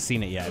haven't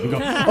seen it yet. And go, oh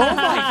my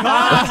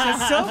gosh,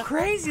 that's so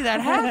crazy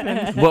that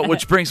happened. Well,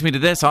 which brings me to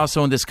this.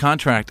 Also in this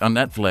contract on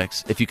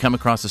Netflix, if you come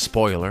across a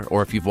spoiler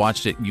or if you've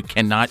watched it, you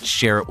cannot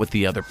share it with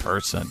the other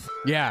person.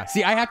 Yeah.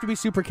 See, I have to be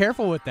super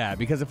careful with that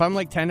because if I'm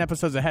like 10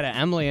 episodes ahead of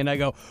Emily and I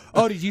go,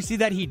 oh, did you see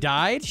that he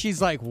died?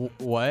 She's like,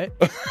 what?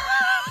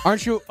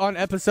 Aren't you on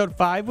episode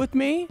 5 with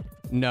me?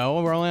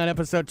 No, we're only on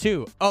episode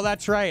 2. Oh,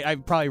 that's right. I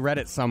probably read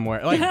it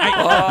somewhere. Like,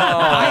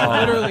 I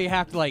literally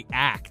have to like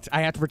act.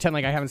 I have to pretend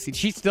like I haven't seen.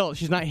 She's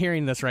not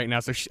hearing this right now,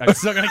 so I'm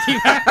still gonna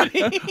keep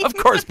happening. Of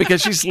course,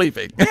 because she's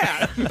sleeping.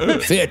 Yeah.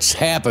 Fitz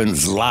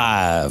happens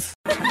live.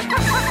 Fitz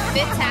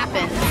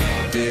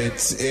happens.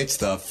 It's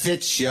the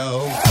Fitz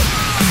Show.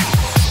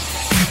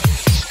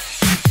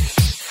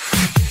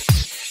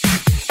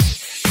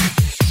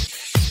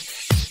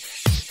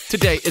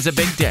 Today is a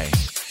big day.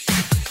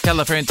 Tell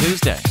a friend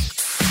Tuesday.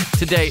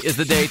 Today is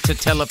the day to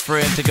tell a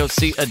friend to go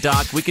see a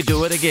doc. We could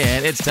do it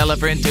again. It's Tell a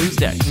Friend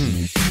Tuesday.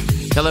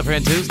 Tell a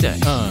Friend Tuesday.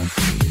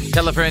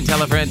 Tell a friend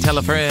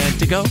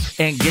to go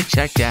and get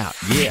checked out.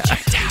 Yeah.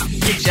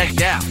 Get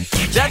checked out.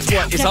 That's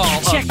what it's all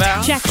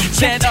about.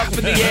 Stand up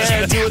in the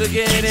air, do it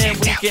again, and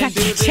we can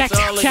do this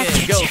all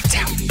again. Go.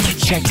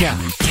 Checked out.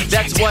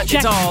 That's what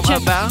it's all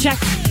about.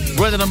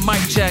 Running a mic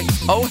check.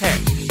 Oh, hey.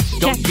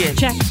 Don't get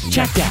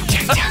checked out.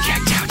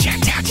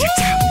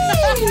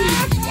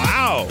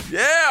 Wow.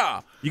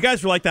 Yeah. You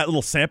guys were like that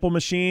little sample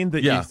machine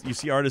that you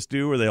see artists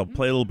do where they'll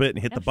play a little bit and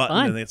hit the button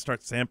and they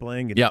start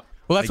sampling. And yep.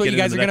 Well, that's what you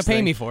guys are going to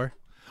pay me for.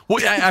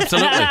 Well, yeah,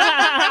 absolutely.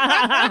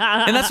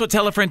 And that's what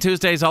Tell a Friend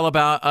Tuesday is all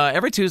about.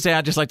 Every Tuesday,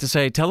 I just like to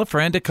say, tell a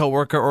friend, a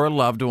coworker, or a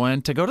loved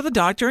one to go to the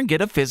doctor and get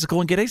a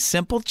physical and get a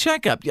simple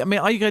checkup. I mean,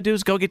 all you got to do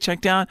is go get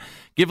checked out,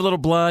 give a little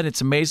blood.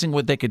 It's amazing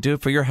what they could do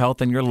for your health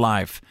and your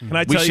life.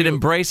 We should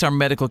embrace our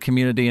medical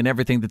community and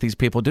everything that these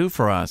people do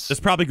for us. This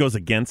probably goes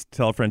against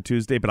Tell a Friend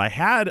Tuesday, but I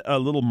had a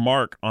little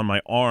mark on my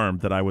arm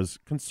that I was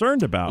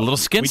concerned about. A little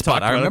skin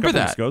spot. I remember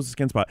that.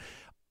 Skin spot.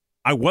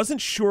 I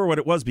wasn't sure what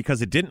it was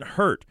because it didn't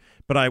hurt,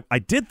 but I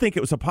did think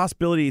it was a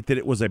possibility that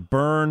it was a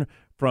burn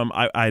from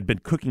I had been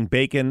cooking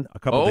bacon a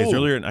couple of days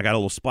earlier, and I got a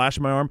little splash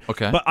in my arm.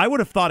 Okay. But I would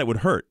have thought it would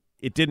hurt.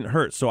 It didn't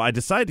hurt, so I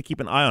decided to keep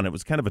an eye on it. It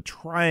was kind of a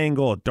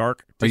triangle, a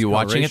dark discoloration. Are you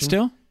watching it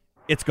still?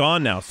 It's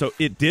gone now. So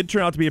it did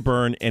turn out to be a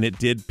burn, and it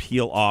did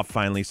peel off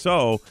finally.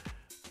 So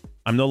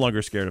I'm no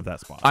longer scared of that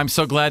spot. I'm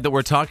so glad that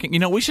we're talking. You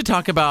know, we should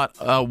talk about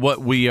what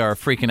we are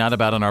freaking out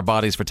about on our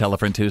bodies for Tell a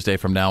Friend Tuesday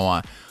from now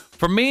on.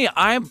 For me,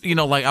 I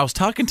was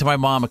talking to my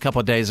mom a couple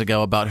of days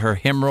ago about her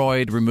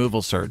hemorrhoid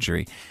removal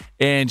surgery,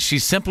 and she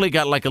simply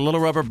got like a little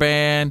rubber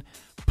band,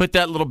 put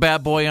that little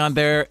bad boy on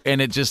there,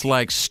 and it just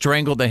like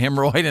strangled the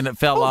hemorrhoid and it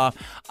fell off.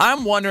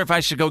 I'm wondering if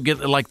I should go get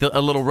like a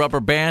little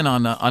rubber band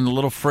on a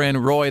little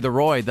friend Roy the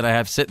Roy that I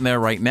have sitting there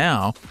right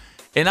now,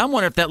 and I'm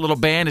wondering if that little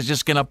band is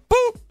just gonna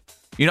boop.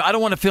 You know, I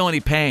don't want to feel any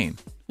pain.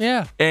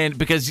 Yeah, and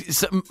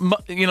because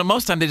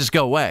most time they just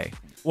go away.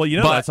 Well,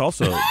 that's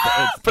also.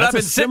 But I've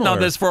been sitting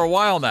on this for a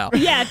while now.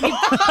 Yeah. Come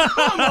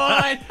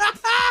on.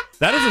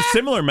 That is a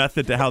similar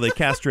method to how they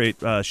castrate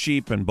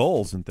sheep and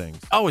bulls and things.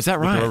 Oh, is that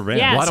right?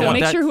 Yeah, well, so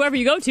make sure whoever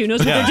you go to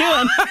knows what they're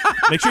doing.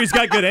 Make sure he's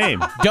got good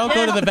aim. Don't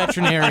go to the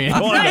veterinarian.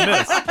 Don't want him to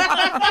miss.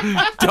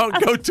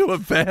 Don't go to a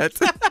vet.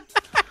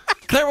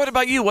 Claire, what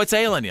about you? What's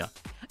ailing you?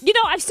 You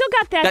know, I've still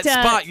got that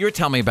spot you're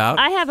telling me about.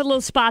 I have a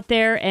little spot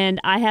there, and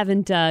I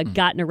haven't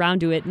gotten around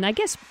to it. And I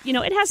guess,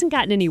 it hasn't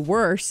gotten any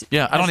worse.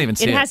 Yeah, I don't even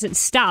see it. It hasn't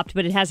stopped,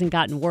 but it hasn't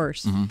gotten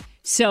worse. Mm-hmm.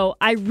 So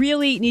I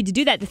really need to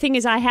do that. The thing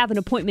is, I have an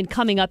appointment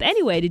coming up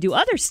anyway to do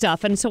other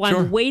stuff, and so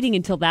I'm waiting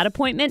until that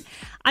appointment.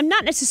 I'm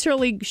not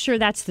necessarily sure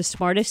that's the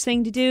smartest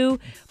thing to do,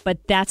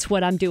 but that's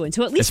what I'm doing.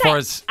 So at least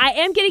I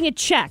am getting it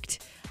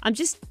checked. I'm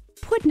just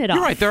putting it off.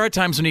 You're right. There are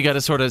times when you got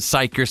to sort of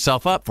psych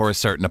yourself up for a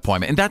certain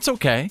appointment, and that's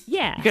okay.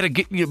 Yeah. You got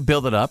to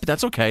build it up.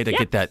 That's okay to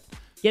get that.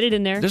 Get it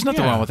in there. There's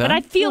nothing wrong with that. But I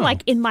feel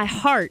like in my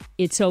heart,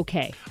 it's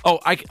okay. Oh,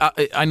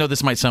 I know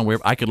this might sound weird.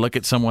 I could look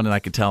at someone and I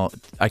could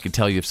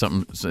tell you if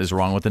something is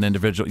wrong with an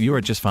individual. You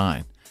are just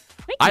fine.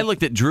 I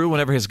looked at Drew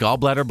whenever his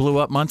gallbladder blew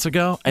up months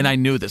ago, and I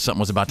knew that something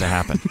was about to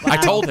happen. I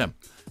told him,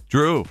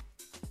 Drew, do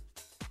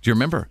you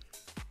remember?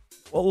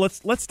 Well,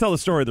 let's tell the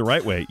story the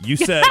right way. You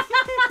said,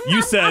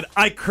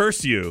 I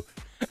curse you.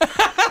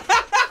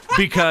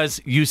 Because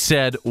you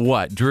said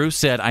what? Drew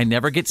said, I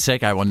never get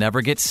sick. I will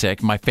never get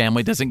sick. My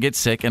family doesn't get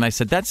sick. And I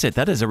said, that's it.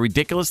 That is a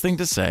ridiculous thing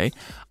to say.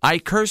 I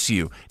curse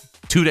you.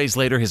 2 days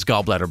later, his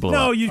gallbladder blew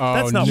up.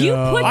 That's not. You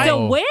put the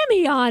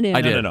whammy on him.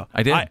 I did. No.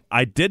 I did.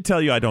 I did tell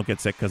you I don't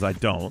get sick because I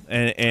don't.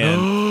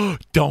 And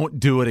don't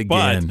do it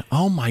again.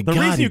 Oh my God!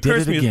 The reason you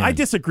cursed me is again. I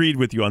disagreed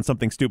with you on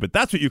something stupid.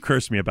 That's what you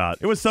cursed me about.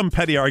 It was some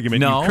petty argument.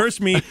 No. You cursed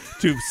me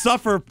to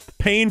suffer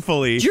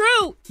painfully.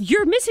 Drew,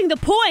 you're missing the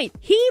point.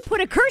 He put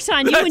a curse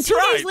on you, and 2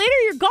 days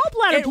later, your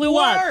gallbladder blew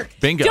up.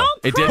 Bingo. Don't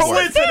It did curse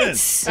work.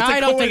 Fitz. I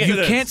don't think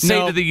You can't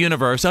say to the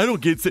universe, "I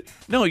don't get sick."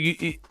 No,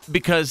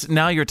 because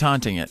now you're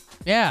taunting it.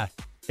 Yeah.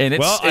 And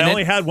it's, I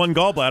only had one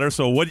gallbladder,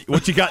 so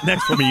what you got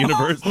next for me,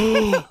 universe?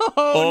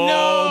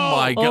 Oh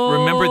my God!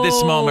 Remember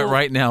this moment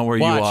right now where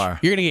Watch. you are.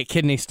 You're gonna get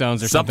kidney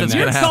stones or Something's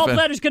something. gonna next. happen.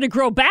 Gallbladder's going to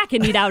grow back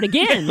and eat out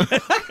again.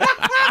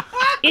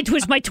 It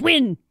was my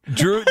twin.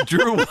 Drew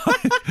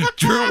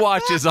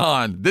watches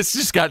on. This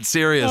just got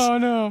serious. Oh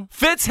no!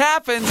 Fitz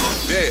happens.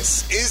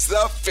 This is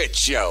the Fitz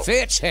Show.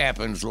 Fitz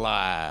happens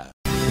live.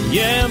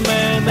 Yeah,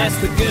 man, that's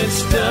the good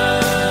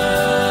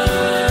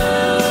stuff.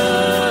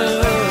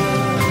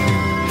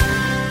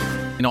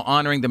 You know,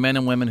 honoring the men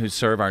and women who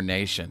serve our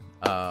nation.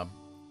 I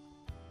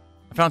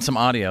found some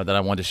audio that I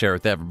wanted to share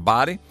with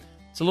everybody.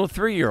 It's a little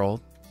 3-year-old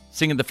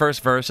singing the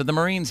first verse of the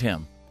Marines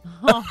hymn.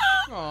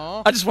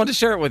 I just wanted to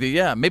share it with you.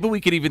 Yeah, maybe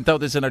we could even throw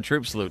this in our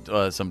troop salute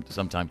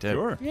sometime too.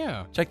 Sure.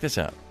 Yeah. Check this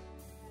out.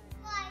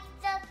 Fight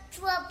the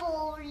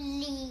trouble,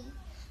 Lee.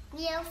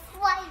 We'll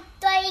fight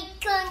the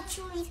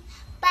countries,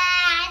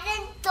 bad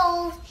and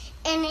those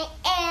in the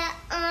air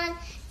on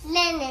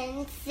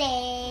Lennon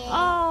say.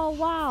 Oh,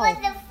 wow. For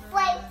the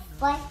fight,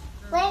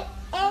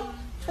 and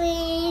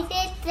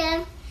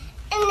freedom,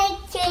 and they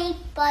keep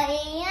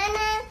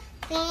on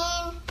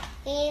being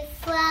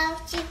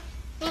without you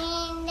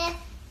in the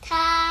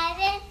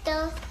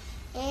title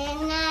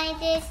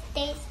United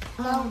States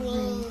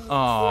Marines.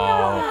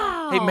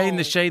 Oh, hey, Made in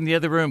the Shade in the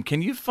other room.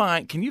 Can you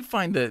find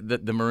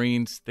the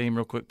Marines theme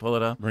real quick? Pull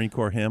it up. Marine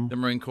Corps hymn. The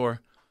Marine Corps.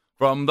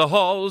 From the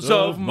halls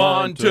of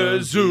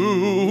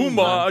Montezuma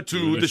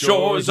to the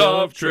shores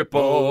of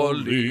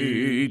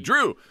Tripoli.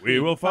 Drew. We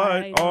will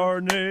fight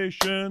our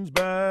nation's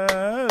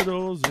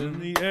battles in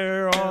the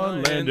air,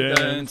 on land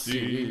and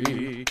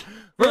sea.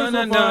 Run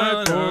We'll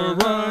fight for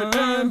right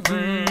and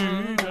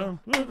freedom.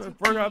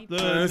 Forgot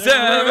the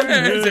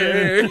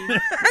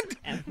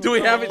Do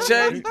we have it,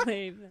 Shay?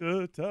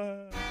 Good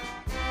time.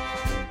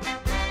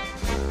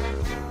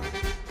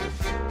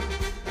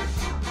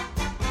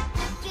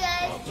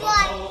 Just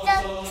like the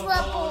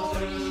trouble,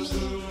 Lee.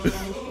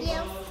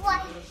 We'll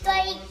fight the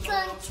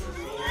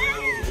country.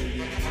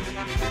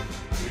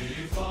 We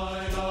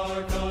fight our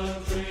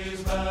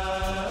country's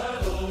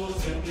battles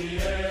in the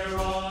air,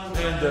 on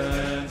land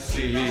and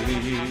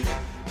sea.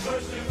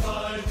 First we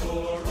fight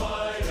for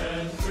right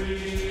and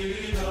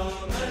freedom,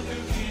 and to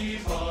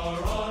keep our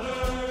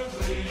honor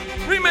clean.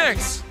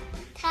 Remix.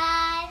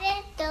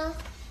 Title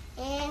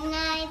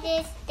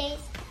United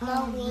States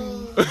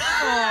Marines.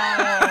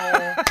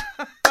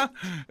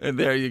 And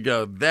there you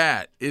go.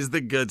 That is the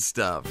good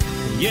stuff.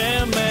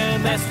 Yeah,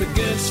 man, that's the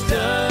good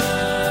stuff.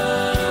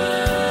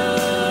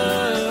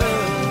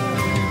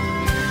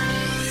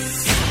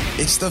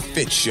 It's the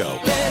Fitz Show.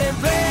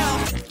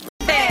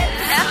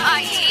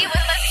 F-I-E with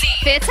a C.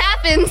 Fitz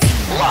happens.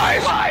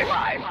 Live.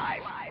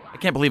 I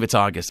can't believe it's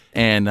August.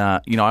 And,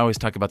 I always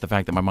talk about the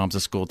fact that my mom's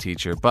a school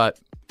teacher. But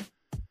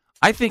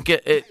I think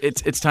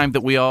it's time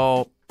that we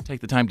all take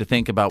the time to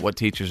think about what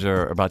teachers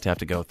are about to have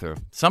to go through.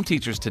 Some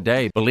teachers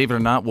today, believe it or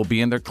not, will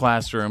be in their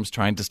classrooms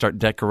trying to start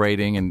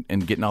decorating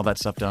and getting all that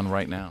stuff done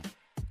right now.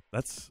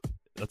 That's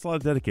a lot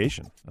of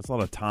dedication. That's a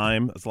lot of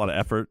time. That's a lot of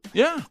effort.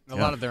 Yeah. A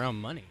lot of their own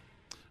money.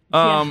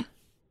 But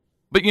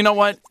you know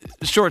what?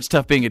 Sure, it's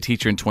tough being a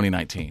teacher in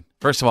 2019.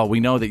 First of all, we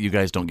know that you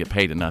guys don't get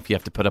paid enough. You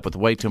have to put up with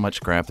way too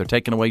much crap. They're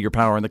taking away your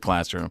power in the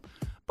classroom.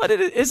 But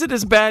is it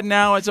as bad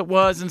now as it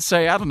was in,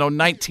 say,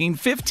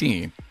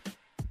 1915?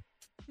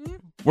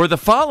 Where the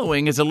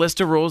following is a list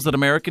of rules that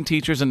American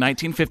teachers in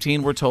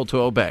 1915 were told to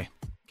obey.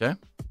 Okay?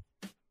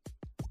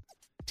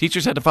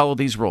 Teachers had to follow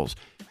these rules.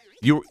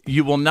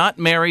 You will not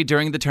marry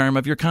during the term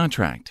of your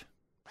contract.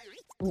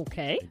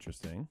 Okay.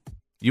 Interesting.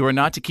 You are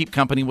not to keep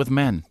company with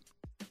men.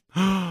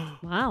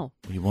 Wow.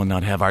 We will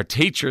not have our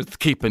teachers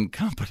keeping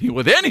company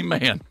with any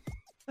man.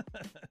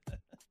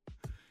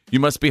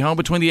 You must be home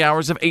between the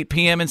hours of 8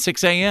 p.m. and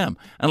 6 a.m.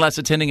 unless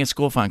attending a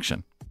school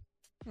function.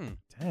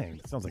 Dang,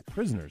 that sounds like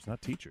prisoners,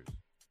 not teachers.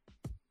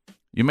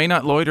 You may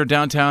not loiter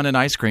downtown in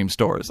ice cream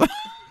stores.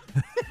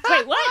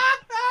 Wait,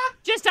 what?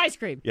 Just ice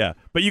cream. Yeah,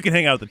 but you can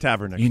hang out at the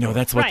tavern next door.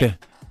 That's what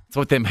that's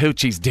what them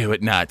hoochies do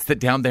at night. Sit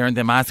down there in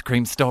them ice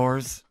cream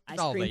stores. Ice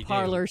cream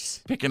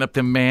parlors. Picking up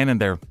them men and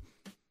their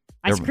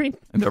Ice cream.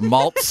 And their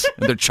malts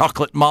and their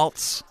chocolate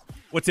malts.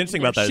 What's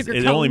interesting about that is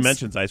it only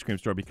mentions ice cream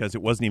store because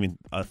it wasn't even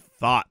a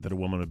thought that a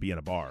woman would be in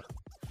a bar.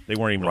 They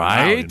weren't even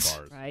allowed in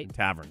bars, in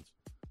taverns.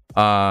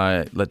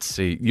 Let's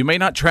see. You may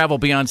not travel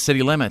beyond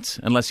city limits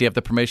unless you have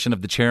the permission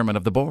of the chairman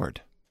of the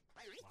board.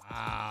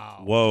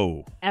 Wow.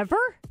 Whoa. Ever?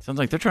 Sounds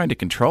like they're trying to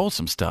control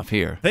some stuff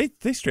here. They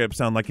straight up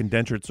sound like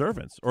indentured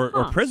servants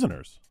or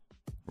prisoners.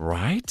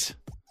 Right?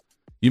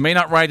 You may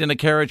not ride in a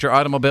carriage or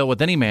automobile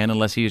with any man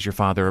unless he is your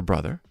father or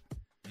brother.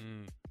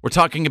 We're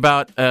talking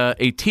about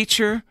a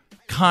teacher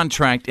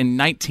contract in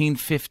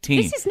 1915.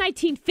 This is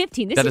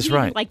 1915. This That is is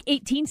right. like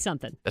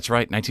 18-something. That's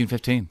right,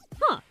 1915.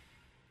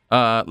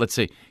 Huh. Let's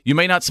see. You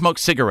may not smoke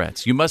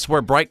cigarettes. You must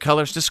wear bright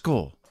colors to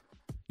school.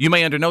 You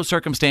may under no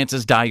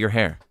circumstances dye your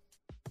hair.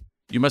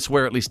 You must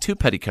wear at least 2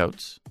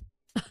 petticoats.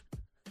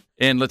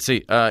 And let's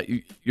see.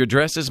 Your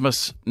dresses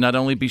must not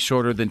only be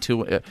shorter than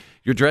 2.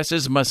 Your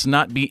dresses must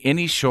not be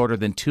any shorter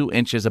than 2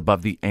 inches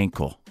above the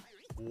ankle.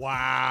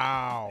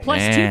 Wow. Plus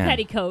Man. 2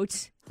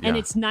 petticoats, and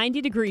Yeah. it's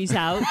 90 degrees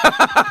out.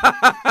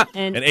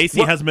 And AC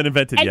hasn't been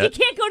invented and yet.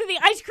 you can't go to the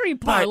ice cream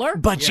parlor.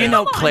 But Yeah. you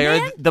know, Come on, Claire,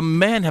 man. the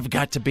men have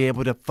got to be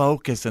able to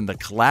focus in the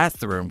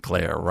classroom,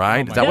 Claire,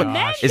 right? Oh Is that my what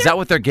gosh. is that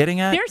what they're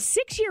getting at? They're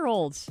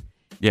 6-year-olds.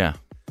 Yeah.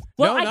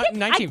 Well, no, I not get,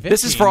 1950.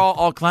 This is for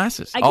all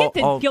classes. I all, get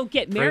the all you'll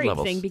get grade married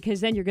levels. thing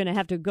because then you're going to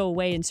have to go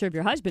away and serve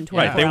your husband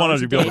 24 Right, they want hours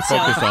to a be able day, to so-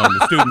 focus on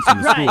the students in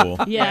the Right. school.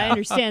 Yeah, I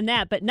understand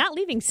that, but not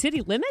leaving city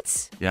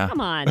limits? Yeah.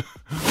 Come on.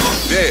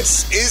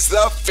 This is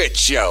the Fitz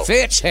Show.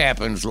 Fitz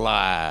happens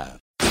live.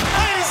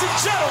 Ladies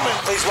and gentlemen,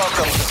 please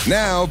welcome.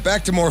 Now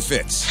back to more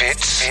Fitz.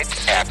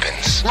 Fitz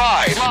happens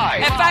live.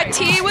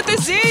 FIT with a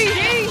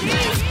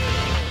Z.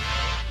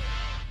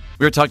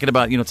 We were talking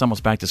about, it's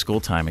almost back to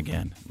school time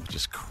again, which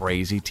is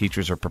crazy.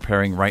 Teachers are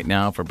preparing right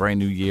now for a brand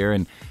new year.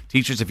 And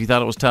teachers, if you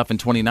thought it was tough in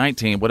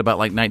 2019, what about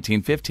like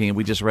 1915?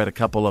 We just read a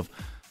couple of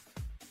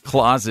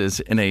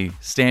clauses in a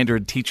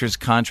standard teacher's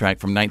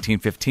contract from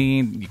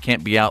 1915. You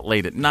can't be out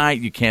late at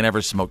night. You can't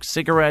ever smoke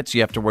cigarettes.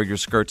 You have to wear your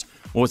skirts,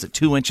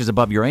 2 inches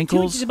above your 2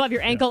 ankles? inches above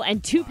your ankle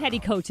and 2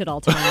 petticoats at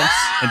all times.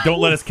 And don't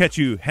let us catch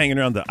you hanging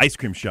around the ice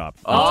cream shop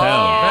in Oh,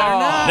 town. Better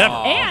not. Never.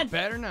 And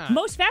Better not.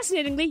 most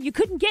fascinatingly, you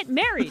couldn't get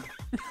married.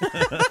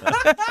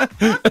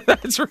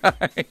 That's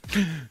right.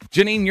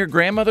 Janine, your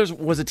grandmother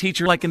was a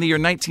teacher like in the year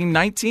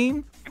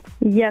 1919?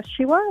 Yes,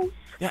 she was.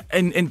 Yeah,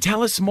 and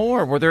tell us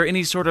more. Were there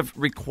any sort of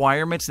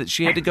requirements that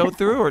she had to go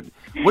through? Or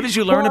what did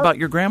you learn about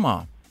your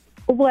grandma?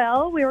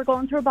 Well, we were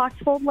going through a box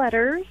full of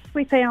letters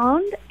we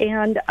found,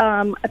 and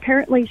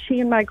apparently she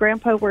and my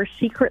grandpa were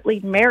secretly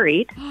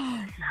married.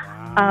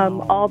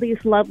 All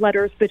these love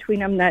letters between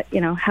them that,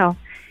 how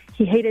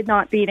he hated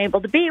not being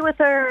able to be with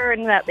her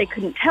and that they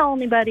couldn't tell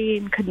anybody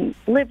and couldn't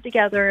live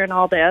together and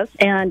all this.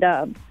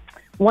 And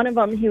one of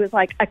them, he was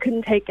like, I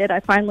couldn't take it.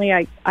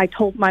 I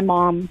told my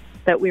mom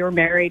that we were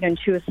married, and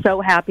she was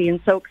so happy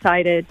and so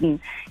excited. And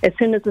as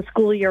soon as the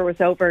school year was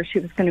over, she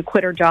was going to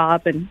quit her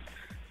job and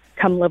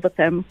come live with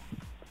them.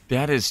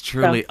 That is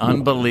truly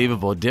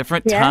unbelievable.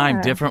 Different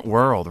time, different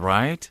world,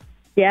 right?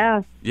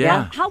 Yeah.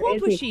 Yeah. How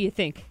old was she, you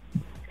think?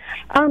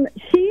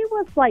 She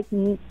was like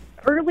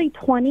early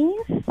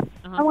 20s,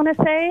 I want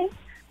to say.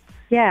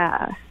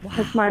 Yeah.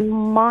 Because my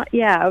mom,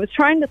 I was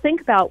trying to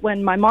think about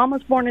when my mom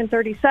was born in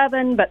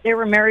 1937, but they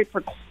were married for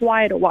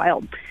quite a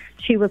while.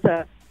 She was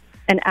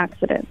an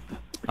accident.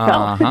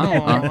 So.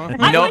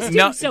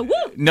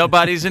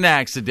 Nobody's an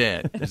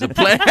accident. There's a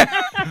plan.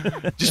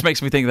 Just makes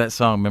me think of that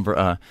song.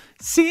 Remember,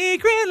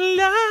 Secret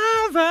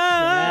Lovers.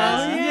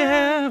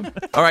 Yeah.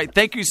 All right.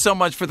 Thank you so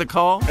much for the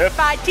call.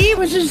 FIT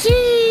was a Z.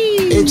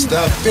 It's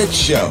the Fitz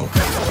Show.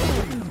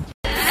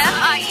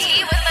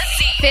 FIT with a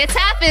Z. Fitz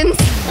happens.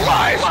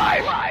 Live.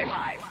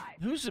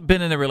 Who's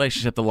been in a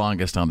relationship the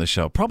longest on the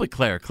show? Probably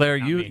Claire. Claire,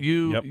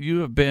 you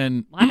have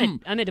been. I'm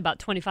at about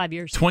 25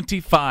 years.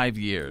 25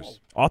 years.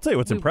 I'll tell you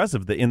what's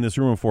impressive, that in this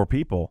room of 4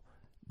 people,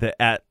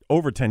 that at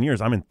over 10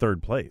 years, I'm in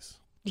 3rd place.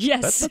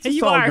 Yes, that's a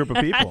you solid are. group of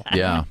people.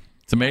 Yeah.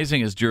 It's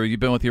amazing. As Drew, you've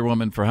been with your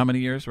woman for how many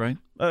years, right?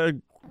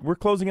 We're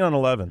closing in on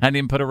 11. Hadn't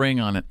even put a ring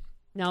on it.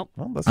 Nope.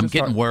 Well, that's I'm just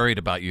getting worried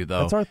about you,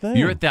 though. That's our thing.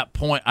 You're at that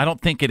point. I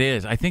don't think it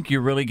is. I think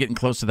you're really getting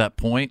close to that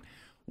point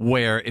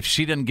where if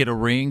she doesn't get a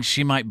ring,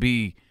 she might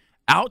be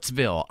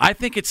Outsville. I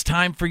think it's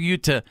time for you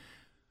to.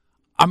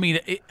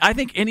 I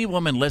think any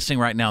woman listening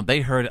right now,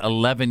 they heard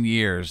 11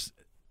 years.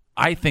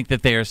 I think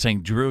that they are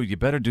saying, Drew, you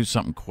better do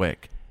something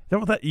quick.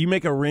 You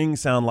make a ring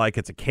sound like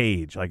it's a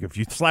cage. Like if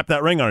you slap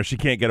that ring on her, she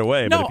can't get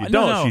away. But if you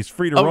don't, she's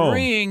free to roam. A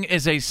ring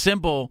is a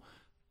symbol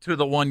to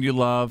the one you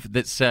love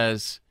that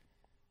says,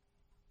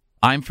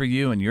 I'm for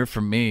you and you're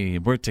for me.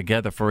 We're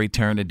together for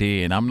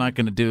eternity, and I'm not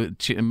going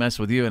to mess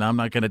with you, and I'm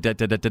not going to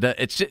da-da-da-da-da.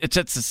 It's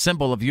just a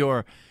symbol of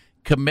your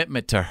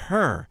commitment to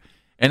her,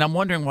 and I'm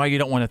wondering why you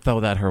don't want to throw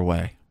that her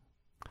way.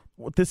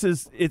 Well,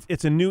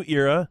 it's a new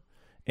era,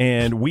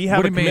 and we have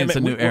What do a you mean commitment. it's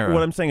a new era?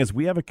 What I'm saying is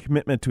we have a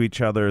commitment to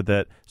each other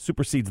that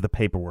supersedes the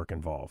paperwork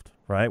involved.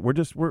 Right?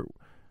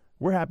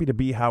 We're happy to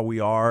be how we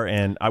are,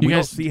 and we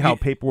don't see how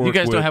paperwork. You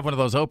guys don't have one of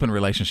those open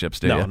relationships,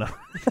 do you? No.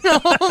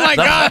 Oh my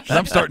gosh!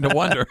 I'm starting to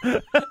wonder.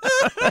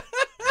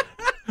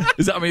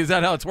 Is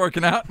that how it's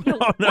working out?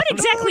 What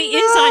exactly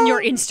is on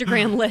your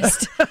Instagram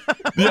list?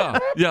 Yeah.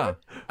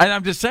 And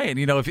I'm just saying,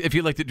 if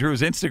you looked at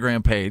Drew's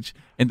Instagram page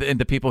and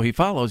the people he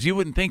follows, you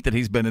wouldn't think that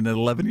he's been in an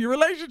 11-year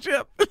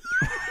relationship.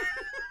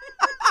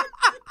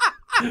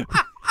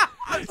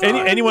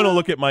 Anyone will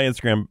look at my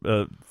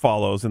Instagram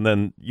follows and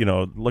then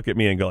look at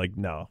me and go like,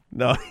 no.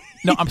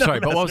 No, I'm sorry,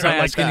 but messing what was I around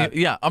like asking that.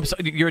 you? Yeah, I'm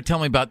sorry. You were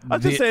telling me about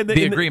I'm just saying that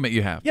the in agreement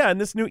you have. Yeah, in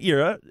this new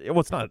era,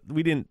 well, it's not.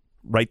 We didn't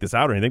write this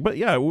out or anything, but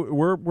yeah,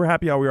 we're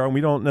happy how we are, and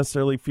we don't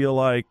necessarily feel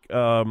like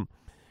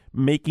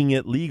making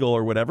it legal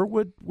or whatever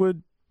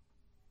would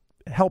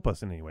help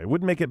us in any way.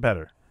 Wouldn't make it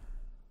better.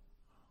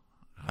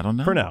 I don't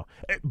know. For now.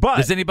 But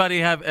does anybody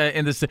have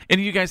in this?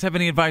 Any of you guys have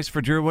any advice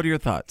for Drew? What are your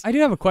thoughts? I do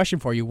have a question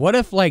for you. What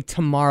if, like,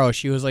 tomorrow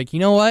she was like, you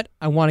know what?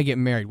 I want to get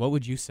married. What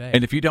would you say?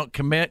 And if you don't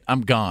commit,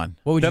 I'm gone.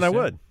 What would then you I say?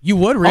 would. You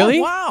would, really?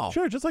 Oh, wow.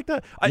 Sure, just like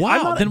that. Wow,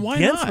 I'm not then why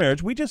against not?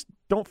 marriage. We just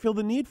don't feel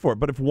the need for it.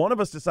 But if one of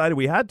us decided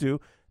we had to,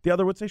 the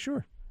other would say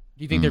sure.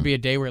 Do you think there'd be a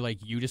day where, like,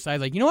 you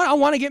decide, like, you know what? I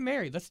want to get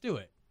married. Let's do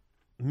it.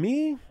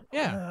 Me?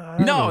 Yeah.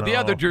 No, the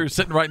other Drew's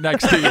sitting right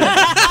next to you.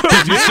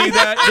 Did you see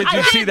that? Did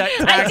you see that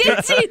I tactic?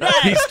 did see that.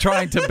 He's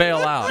trying to bail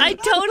out. I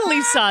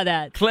totally saw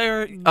that.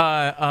 Claire,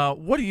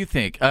 what do you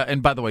think?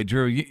 And by the way,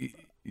 Drew,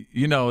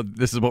 you know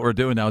this is what we're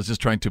doing now is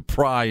just trying to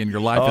pry in your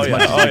life as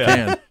much as we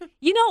can.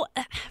 You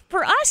know,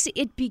 for us,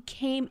 it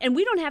became, and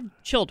we don't have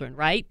children,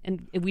 right?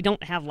 And we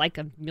don't have like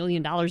 $1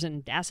 million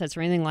in assets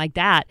or anything like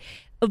that.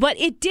 But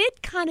it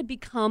did kind of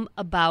become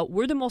about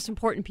we're the most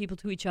important people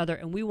to each other,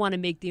 and we want to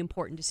make the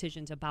important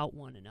decisions about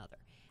one another.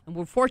 And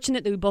we're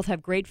fortunate that we both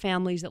have great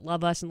families that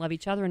love us and love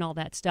each other and all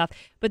that stuff.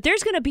 But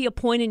there's going to be a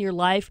point in your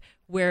life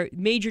where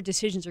major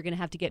decisions are going to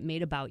have to get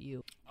made about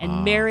you.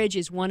 And marriage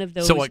is one of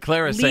those So what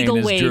Claire is legal saying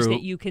is, ways Drew,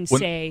 that you can when-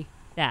 say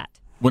that.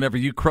 Whenever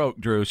you croak,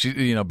 Drew,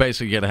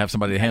 basically you got to have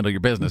somebody to handle your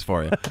business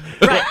for you.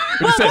 Right.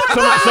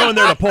 Someone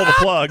there to pull the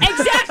plug.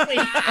 Exactly.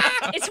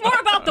 It's more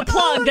about the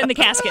plug than the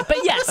casket. But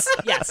yes.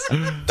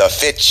 The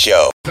Fitz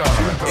Show.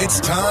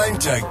 It's time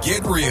to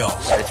get real.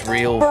 It's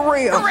real. For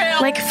real.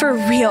 Like for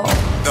real.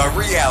 The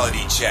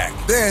Reality Check.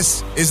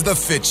 This is The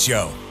Fitz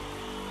Show.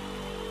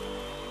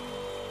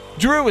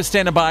 Drew is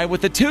standing by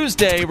with the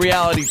Tuesday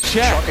reality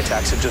check. Shark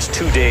attacks in just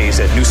 2 days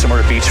at New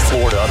Smyrna Beach,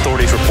 Florida.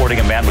 Authorities reporting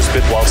a man was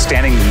bit while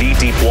standing in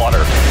knee-deep water.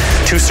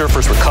 2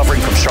 surfers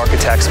recovering from shark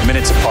attacks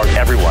minutes apart.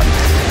 Everyone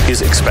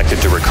is expected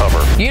to recover.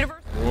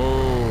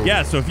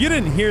 Yeah, so if you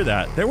didn't hear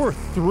that, there were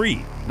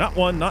 3, not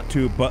 1, not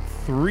 2, but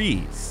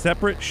 3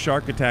 separate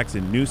shark attacks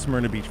in New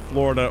Smyrna Beach,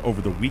 Florida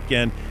over the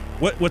weekend.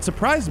 What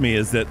surprised me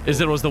is that...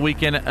 It was the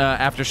weekend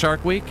after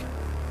Shark Week?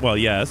 Well,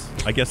 yes.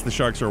 I guess the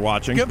sharks are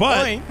watching. Good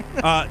point.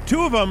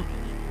 2 of them,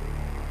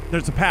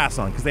 there's a pass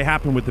on because they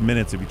happen with the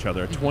minutes of each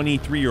other. A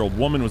 23-year-old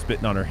woman was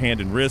bitten on her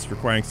hand and wrist,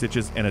 requiring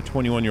stitches, and a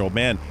 21-year-old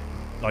man,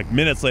 like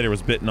minutes later,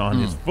 was bitten on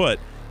his foot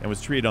and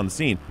was treated on the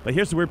scene. But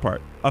here's the weird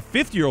part. A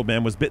 50-year-old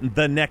man was bitten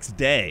the next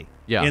day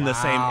in the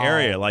same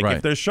area. Like,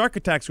 if there's shark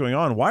attacks going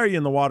on, why are you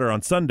in the water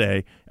on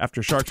Sunday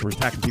after sharks were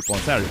attacking people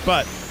on Saturday?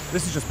 But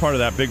this is just part of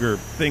that bigger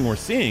thing we're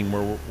seeing,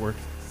 where we're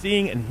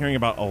seeing and hearing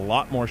about a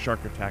lot more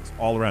shark attacks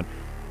all around.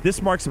 This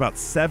marks about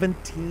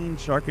 17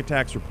 shark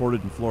attacks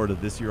reported in Florida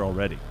this year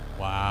already.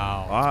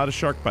 Wow. A lot of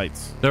shark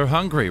bites. They're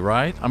hungry,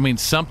 right? I mean,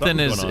 something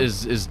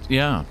Something's is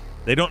yeah.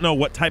 They don't know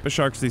what type of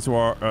sharks these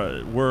were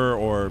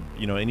or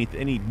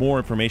any more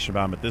information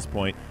about them at this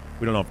point.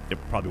 We don't know if it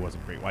probably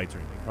wasn't great whites or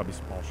anything. Probably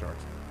small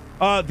sharks.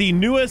 The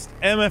newest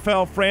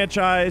MFL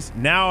franchise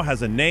now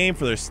has a name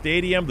for their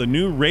stadium. The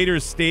new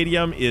Raiders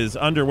Stadium is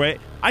underway.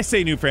 I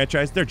say new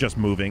franchise. They're just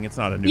moving. It's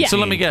not a new team. So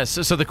let me guess.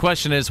 So the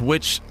question is,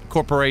 which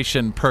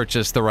corporation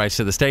purchased the rights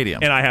to the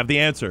stadium? And I have the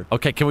answer.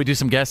 Okay, can we do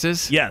some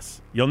guesses?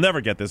 Yes. You'll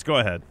never get this. Go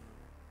ahead.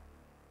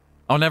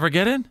 I'll never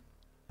get it?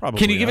 Probably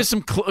Can you give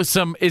not. us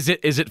some is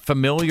it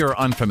familiar or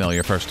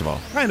unfamiliar, first of all?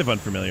 Kind of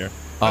unfamiliar.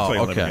 That's why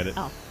you'll never get it.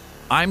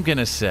 I'm going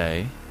to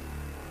say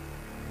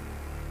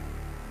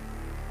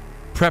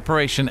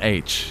Preparation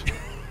H.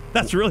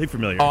 That's really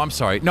familiar. Oh, I'm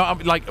sorry. No, I'm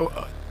like,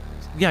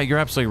 yeah, you're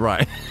absolutely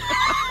right.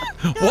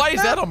 Why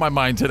is that on my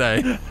mind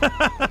today?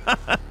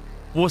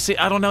 Well, see,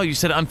 I don't know. You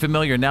said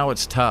unfamiliar. Now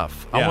it's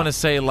tough. I want to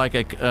say like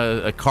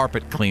a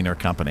carpet cleaner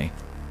company.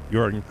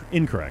 You're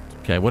incorrect.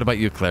 Okay, what about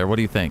you, Claire? What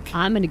do you think?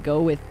 I'm going to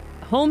go with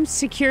Home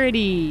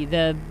Security,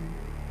 the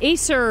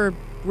Acer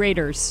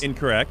Raiders.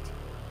 Incorrect.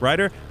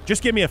 Ryder,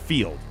 just give me a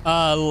field.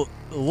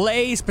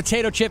 Lay's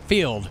Potato Chip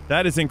Field.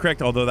 That is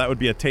incorrect, although that would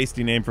be a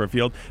tasty name for a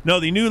field. No,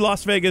 the new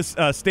Las Vegas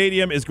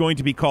stadium is going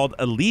to be called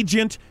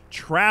Allegiant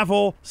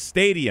Travel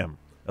Stadium.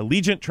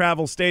 Allegiant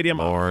Travel Stadium.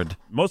 Lord.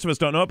 Most of us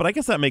don't know it, but I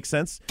guess that makes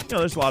sense. You know,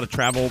 there's a lot of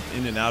travel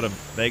in and out of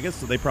Vegas,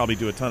 so they probably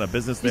do a ton of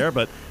business there,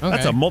 but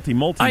that's a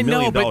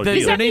multi-million dollar deal.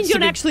 Does that mean you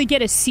don't actually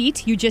get a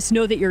seat? You just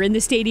know that you're in the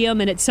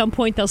stadium, and at some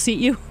point they'll seat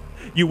you?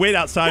 You wait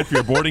outside for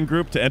your boarding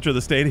group to enter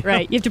the stadium.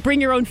 Right. You have to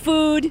bring your own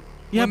food.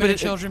 Yeah, Women but and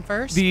children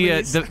first,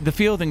 the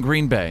field in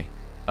Green Bay,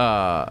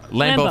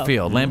 Lambeau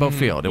Field. Lambeau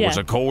Field. It was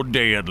a cold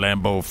day at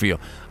Lambeau Field.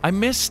 I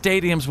miss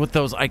stadiums with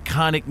those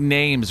iconic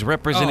names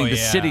representing the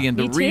city and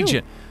the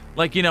region.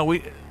 Like, you know,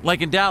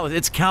 like in Dallas,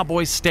 it's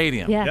Cowboys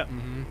Stadium. Yeah. Yep.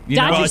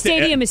 Dodger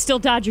Stadium is still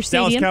Dodger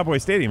Stadium. Dallas Cowboy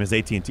Stadium is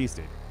AT&T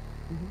Stadium.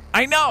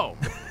 I know.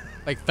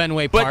 Like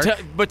Fenway Park.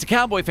 But to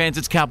Cowboy fans,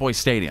 it's Cowboy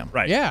Stadium.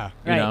 Right. Yeah.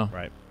 You know?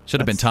 Right. Should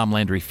have been Tom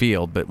Landry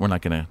Field, but we're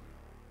not going to.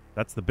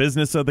 That's the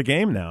business of the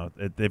game now.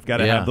 They've got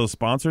to have those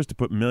sponsors to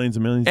put millions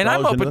and millions of And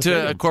dollars I'm into open the to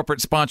stadium. a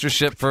corporate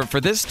sponsorship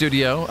for this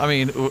studio. I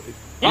mean,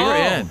 we're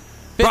in.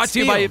 Brought to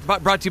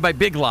you by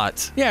Big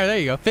Lots. Yeah, there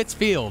you go. Fitz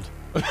Field.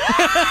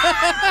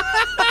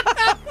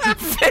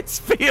 Fitz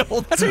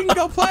Field. That's where you can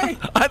go play.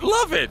 I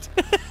love it.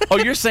 Oh,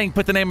 you're saying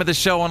put the name of the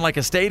show on like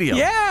a stadium?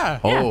 Yeah.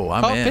 Oh,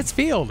 I'm Call in. it Fitz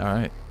Field. All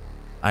right.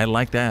 I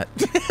like that.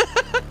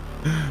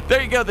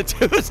 There you go, the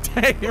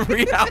Tuesday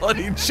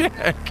reality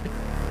check.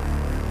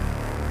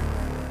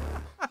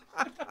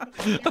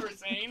 You were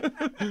saying?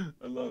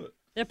 I love it.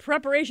 The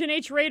Preparation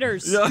H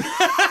Raiders. Now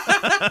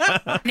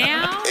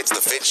it's the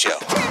Fitz Show.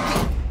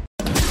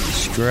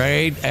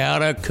 Straight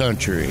out of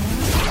country.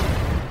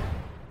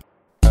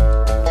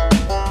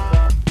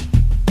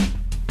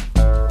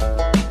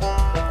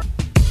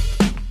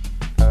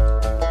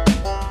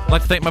 I'd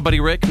like to thank my buddy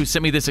Rick, who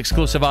sent me this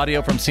exclusive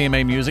audio from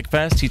CMA Music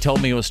Fest. He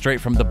told me it was straight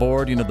from the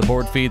board, the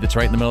board feed that's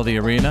right in the middle of the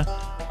arena.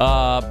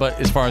 But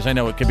as far as I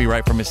know, it could be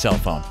right from his cell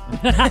phone.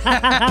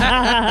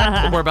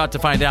 We're about to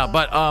find out.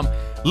 But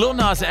Lil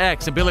Nas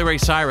X and Billy Ray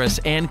Cyrus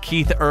and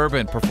Keith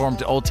Urban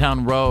performed at Old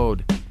Town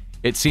Road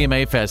at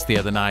CMA Fest the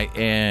other night,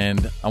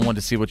 and I wanted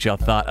to see what y'all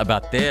thought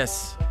about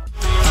this.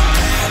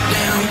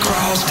 Down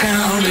cross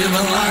town, living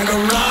like a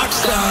rock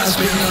star.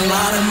 Spend a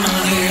lot of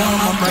money on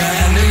my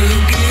brand new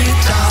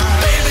guitar.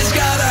 Baby's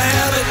gotta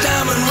have it,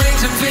 diamond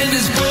rings and Fendi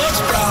sports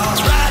bras.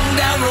 Riding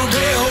down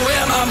Rodeo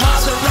where my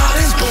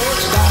Maserati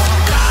sports car.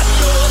 God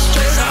knows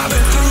stress, I've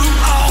been through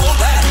all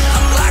that.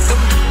 I'm like a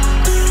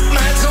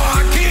man, so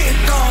I can't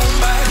go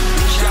back.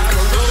 Wish I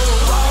could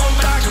roll on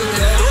back to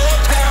that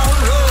old town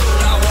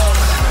road. I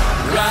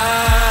wanna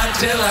ride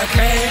till I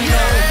can't no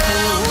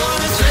more.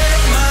 Wanna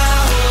take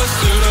my horse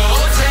to the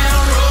old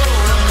town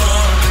road. I'm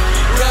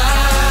gonna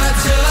ride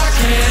till I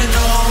can't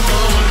no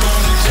more.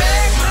 Gonna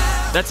take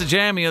my That's a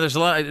jam. There's a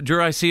lot.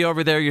 Drew, I see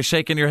over there, you're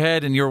shaking your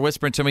head and you're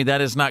whispering to me,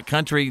 that is not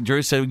country.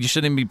 Drew said you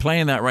shouldn't be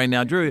playing that right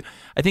now. Drew,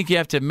 I think you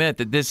have to admit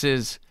that this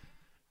is,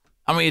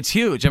 it's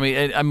huge.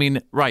 I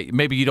mean, right,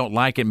 maybe you don't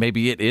like it.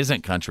 Maybe it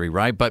isn't country,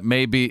 right? But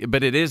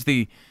it is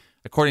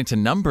according to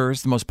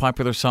numbers, the most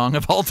popular song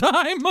of all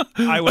time.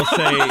 I will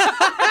say,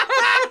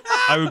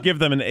 I would give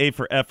them an A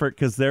for effort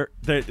because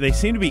they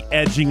seem to be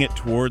edging it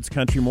towards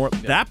country more. Yeah.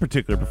 That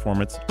particular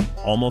performance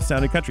almost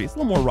sounded country. It's a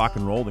little more rock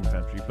and roll than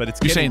country, but it's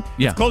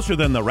closer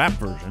than the rap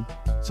version.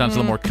 Sounds a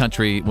little more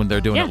country when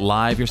they're doing it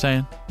live, you're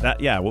saying?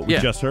 What we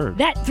just heard.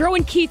 That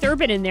throwing Keith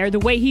Urban in there, the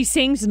way he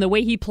sings and the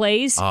way he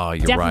plays,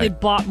 definitely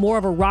bought more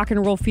of a rock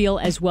and roll feel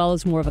as well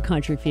as more of a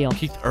country feel.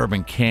 Keith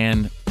Urban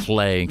can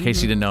play. In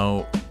case you didn't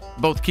know,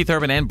 both Keith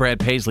Urban and Brad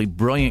Paisley,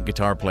 brilliant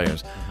guitar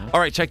players. All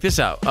right, check this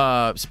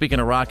out. Speaking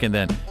of rockin'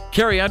 then,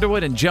 Carrie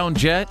Underwood and Joan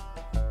Jett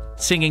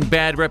singing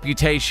Bad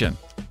Reputation.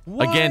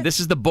 What? Again, this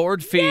is the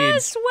board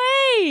feed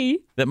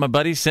that my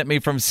buddy sent me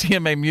from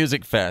CMA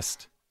Music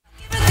Fest.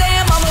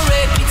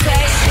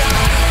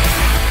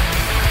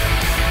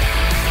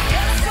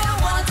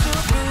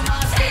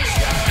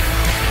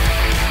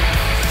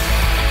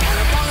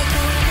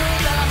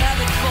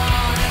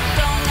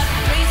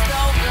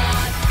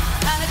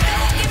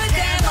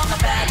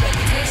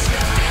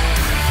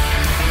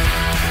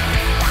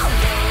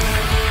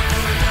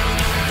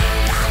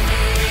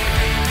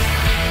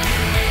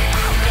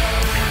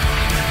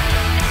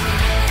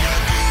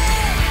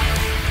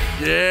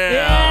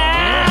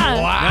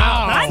 Yeah.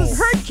 Wow. I've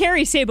heard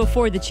Carrie say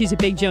before that she's a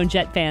big Joan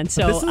Jett fan,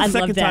 so this is the I love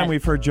second that. time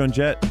we've heard Joan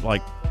Jett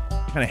kind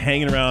of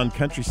hanging around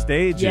country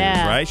stages,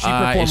 right? She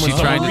performed is she with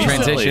trying to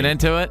recently. transition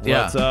into it?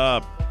 What's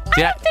up?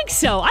 I don't think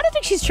so. I don't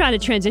think she's trying to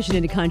transition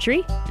into country.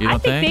 You don't I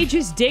think think? they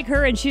just dig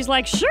her, and she's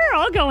like, sure,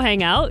 I'll go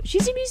hang out.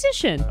 She's a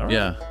musician. Right.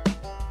 Yeah.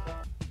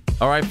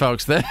 All right,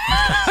 folks.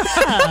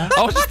 I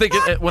was just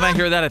thinking, when I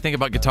hear that, I think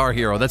about Guitar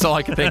Hero. That's all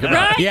I can think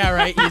about. Right? Yeah,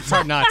 right. It's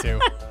hard not to.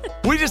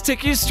 We just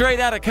took you straight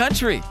out of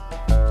country.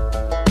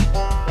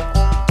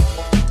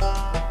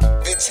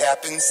 It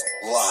happens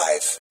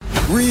live.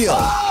 Real.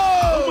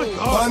 Oh my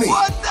God. Funny.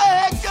 What the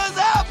heck just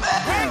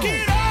happened? Break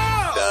it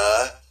up!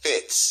 The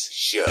Fitz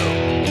Show.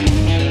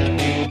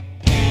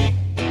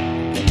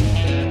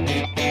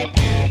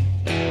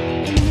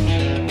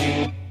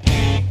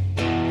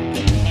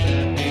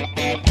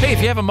 Hey,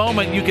 if you have a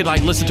moment, you could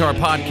listen to our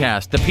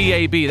podcast, the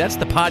PAB. That's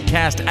the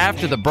podcast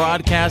after the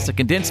broadcast, a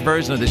condensed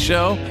version of the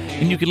show,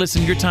 and you can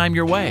listen your time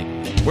your way.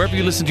 Wherever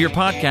you listen to your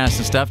podcast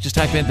and stuff, just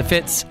type in the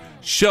Fitz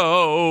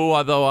Show,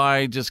 although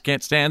I just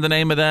can't stand the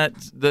name of that,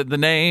 the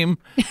name,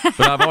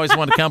 but I've always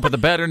wanted to come up with a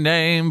better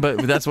name, but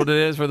that's what it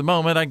is for the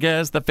moment, I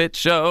guess, the Fitz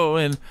Show,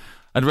 and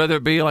I'd rather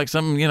it be like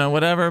some,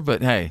 whatever,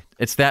 but hey,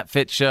 it's that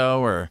Fitz Show,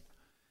 or,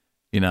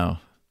 Don't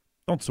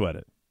sweat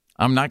it.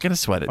 I'm not going to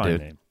sweat it, Fine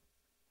dude. name.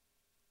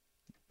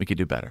 We could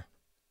do better.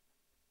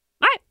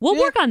 All right, we'll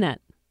work on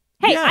that.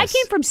 Hey, I Yes.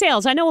 came from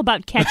sales. I know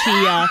about catchy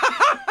names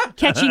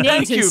Thank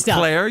and you, stuff.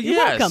 Claire. You're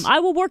Yes. welcome. I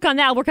will work on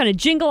that. I'll work on a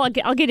jingle. I'll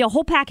get a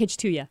whole package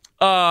to you.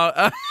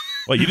 Well,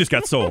 you just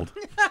got sold.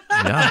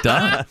 Yeah,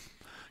 done.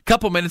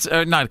 Couple minutes,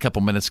 not a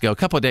couple minutes ago, a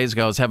couple of days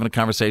ago, I was having a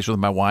conversation with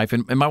my wife,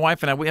 and my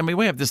wife and I,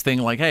 we have this thing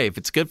like, hey, if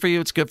it's good for you,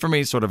 it's good for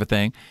me, sort of a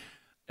thing.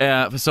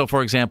 So,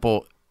 for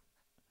example,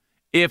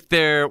 if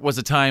there was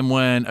a time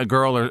when a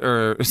girl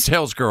or a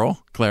sales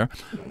girl, Claire,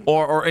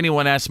 or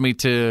anyone asked me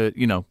to,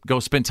 go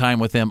spend time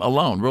with them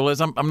alone. Rule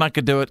is I'm not going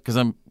to do it because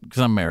I'm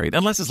married.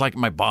 Unless it's like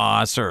my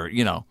boss or,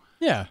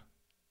 Yeah.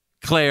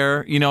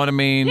 Claire, you know what I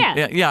mean?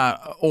 Yeah. Yeah.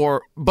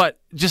 But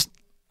just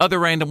other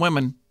random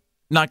women,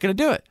 not going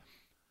to do it.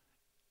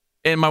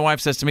 And my wife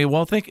says to me,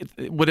 well,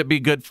 would it be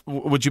good?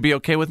 Would you be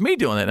okay with me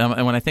doing it?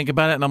 And when I think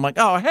about it, and I'm like,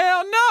 oh,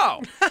 hell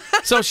no.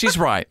 So she's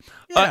right.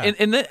 Yeah.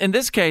 In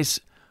this case,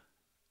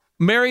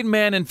 married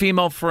men and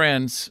female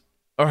friends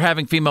or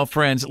having female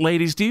friends,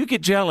 ladies, do you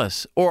get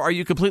jealous? Or are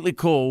you completely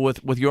cool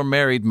with your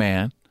married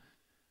man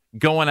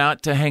going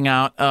out to hang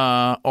out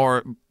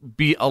or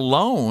be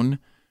alone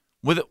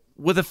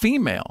with a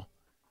female?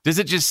 Does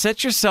it just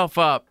set yourself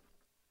up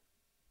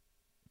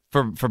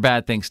for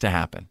bad things to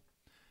happen?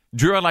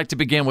 Drew, I'd like to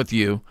begin with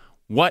you.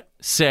 What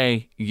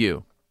say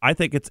you? I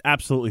think it's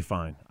absolutely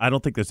fine. I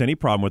don't think there's any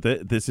problem with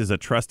it. This is a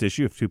trust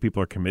issue. If two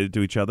people are committed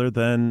to each other,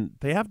 then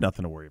they have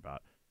nothing to worry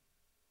about.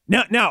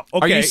 Now, okay.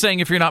 Are you saying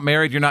if you're not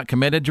married, you're not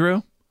committed,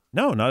 Drew?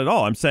 No, not at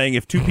all. I'm saying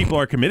if two people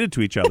are committed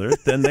to each other,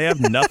 then they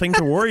have nothing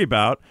to worry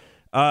about.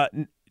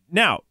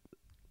 Now,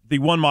 the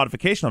one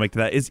modification I'll make to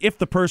that is if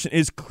the person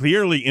is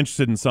clearly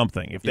interested in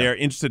something, if they are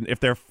interested, if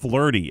they're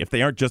flirty, if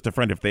they aren't just a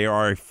friend, if they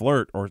are a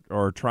flirt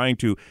or trying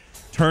to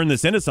turn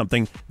this into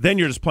something, then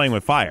you're just playing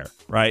with fire,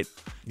 right?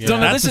 Yeah. So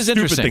that's this is a stupid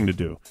interesting thing to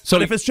do. So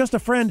but if it's just a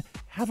friend,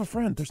 have a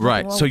friend. There's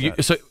nothing wrong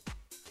with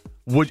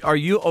that. Are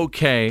you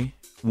okay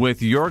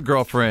with your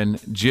girlfriend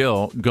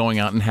Jill going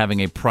out and having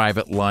a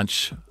private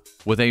lunch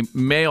with a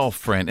male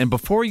friend? And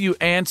before you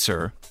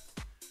answer,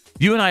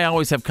 you and I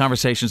always have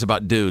conversations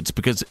about dudes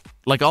because,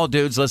 like all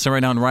dudes, listen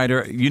right now, and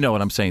Ryder, you know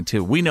what I'm saying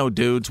too. We know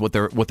dudes, what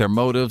their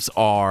motives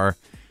are.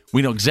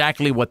 We know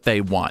exactly what they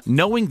want.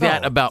 Knowing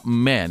that about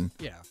men,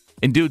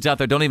 and dudes out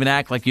there, don't even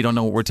act like you don't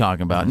know what we're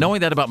talking about. Knowing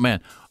that about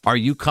men, are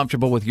you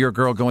comfortable with your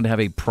girl going to have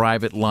a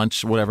private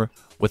lunch, whatever,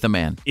 with a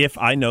man? If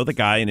I know the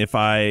guy and if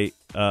I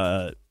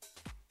feel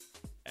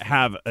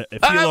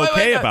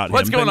okay about him,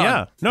 what's going then on?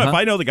 yeah. No, if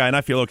I know the guy and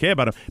I feel okay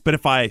about him, but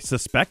if I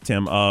suspect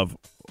him of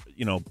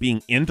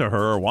being into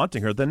her or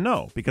wanting her, then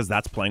no, because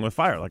that's playing with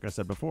fire, like I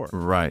said before.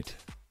 Right.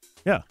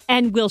 Yeah.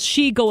 And will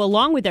she go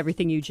along with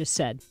everything you just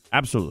said?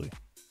 Absolutely.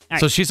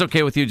 So she's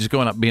okay with you just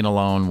going up being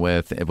alone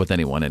with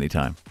anyone,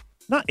 anytime?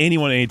 Not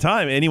anyone,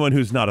 anytime. Anyone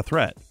who's not a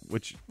threat.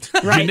 Which,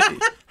 right?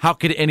 How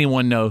could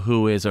anyone know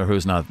who is or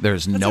who's not?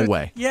 There's no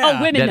way. Yeah.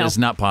 Oh, women know. That is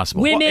not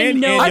possible. Women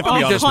know. I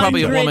think there's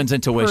probably a woman's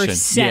intuition.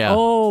 100%. Yeah.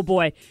 Oh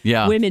boy.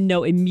 Yeah. Women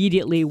know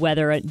immediately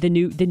whether the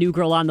new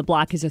girl on the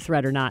block is a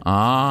threat or not.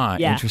 Ah,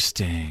 Yeah.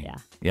 interesting. Yeah.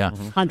 Yeah.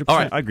 100%. All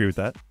right. I agree with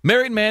that.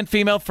 Married man,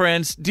 female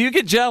friends. Do you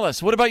get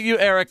jealous? What about you,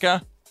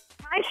 Erica?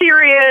 My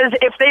theory is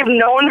if they've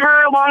known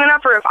her long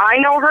enough or if I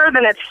know her,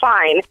 then it's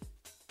fine.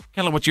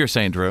 Kind of what you're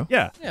saying, Drew.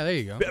 Yeah. Yeah, there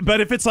you go. But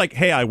if it's like,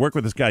 hey, I work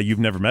with this guy, you've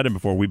never met him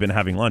before, we've been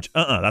having lunch,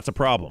 that's a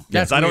problem.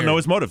 That's I don't weird. know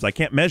his motives. I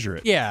can't measure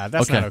it. Yeah,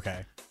 that's not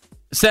okay.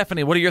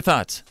 Stephanie, what are your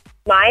thoughts?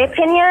 My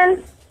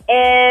opinion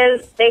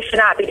is they should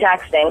not be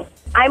texting.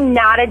 I'm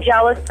not a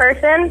jealous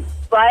person,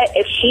 but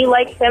if she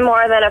likes him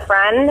more than a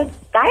friend,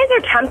 guys are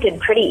tempted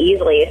pretty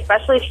easily,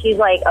 especially if she's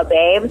like a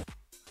babe.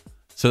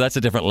 So that's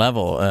a different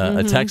level.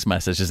 A text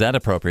message. Is that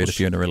appropriate if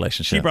you're in a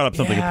relationship? She brought up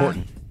something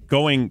important.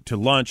 Going to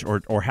lunch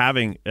or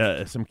having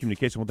some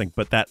communication, one thing,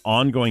 but that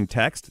ongoing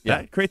text,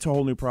 that creates a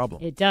whole new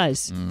problem. It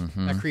does.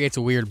 That creates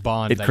a weird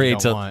bond It that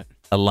creates you don't want.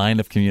 a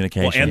line of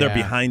communication. Well, and they're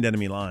behind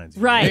enemy lines.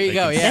 Right. There you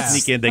go, They can yeah.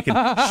 sneak in. They can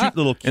shoot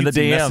little In the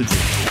cutesy DMs.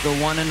 messages. The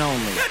one and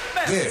only.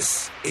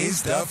 This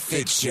is the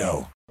Fitz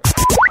Show.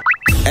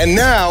 And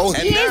now,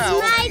 Here's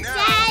my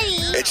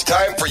daddy. it's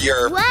time for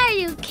your Why are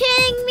you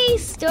kidding me?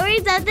 Stories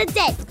of the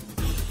day.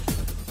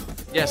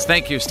 Yes,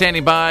 thank you.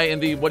 Standing by in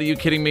the What Are You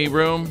Kidding Me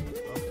room.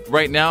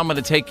 Right now, I'm going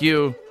to take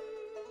you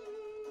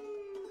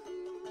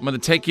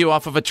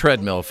off of a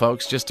treadmill,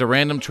 folks. Just a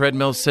random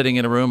treadmill sitting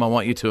in a room. I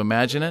want you to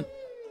imagine it.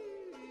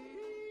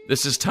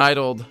 This is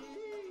titled,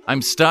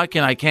 I'm Stuck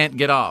and I Can't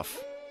Get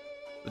Off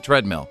the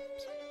Treadmill.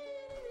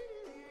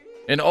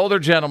 An older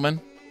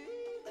gentleman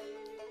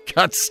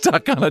got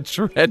stuck on a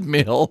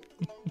treadmill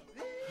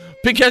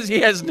because he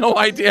has no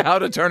idea how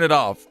to turn it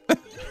off.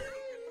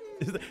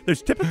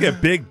 There's typically a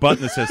big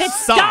button that says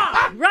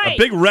Stop! Right. A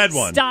big red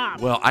one.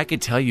 Stop. Well, I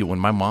could tell you when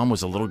my mom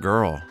was a little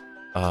girl,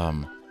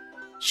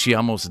 she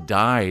almost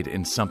died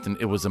in something.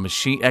 It was a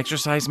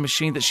exercise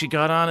machine that she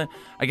got on.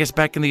 I guess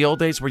back in the old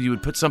days where you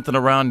would put something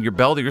around your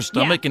belly or your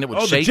stomach and it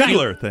would shake the you.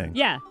 jiggler thing.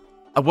 Yeah.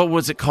 What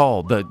was it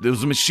called? It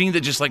was a machine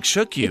that just like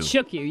shook you. It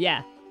shook you,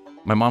 yeah.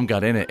 My mom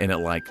got in it and it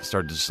like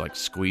started just like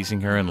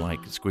squeezing her and like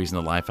squeezing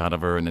the life out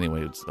of her. And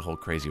anyway, it's the whole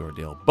crazy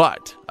ordeal.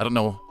 But I don't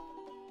know.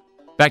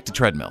 Back to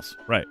treadmills.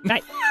 Right.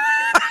 Right.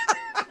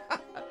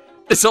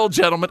 This old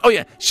gentleman. Oh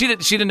yeah, she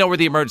didn't know where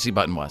the emergency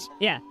button was.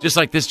 Yeah. Just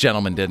like this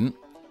gentleman didn't.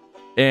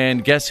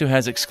 And guess who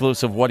has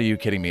exclusive What Are You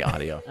Kidding Me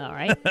audio? All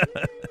right.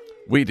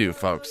 We do,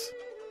 folks.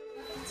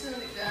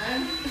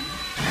 Hang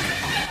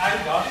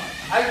on.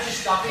 How would you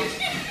stop it?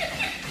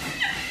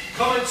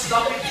 Come and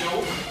stop it,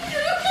 Joe.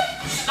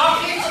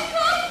 Stop it!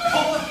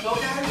 Pull the plug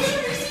out.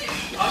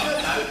 I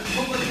don't know.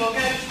 plug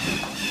out.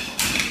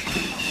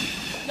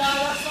 No,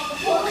 that's not the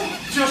plug.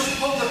 Just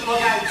pull the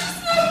plug out.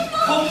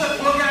 Pull the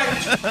plug out.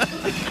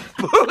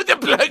 Pull the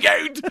plug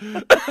out.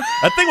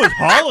 That thing was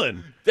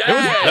hauling.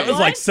 That was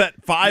like set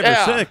 5 or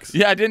 6.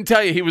 Yeah, I didn't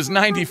tell you he was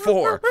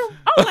 94. Oh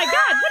my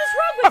God, what is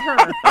wrong with her?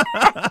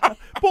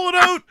 Pull it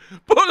out.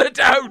 Pull it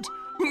out.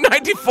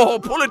 94,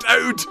 pull it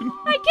out.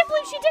 I can't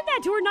believe she did that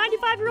to her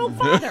 95-year-old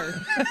father.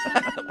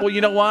 Well,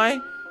 you know why?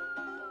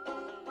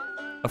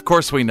 Of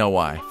course we know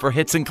why. For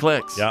hits and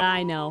clicks. Yep.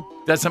 I know.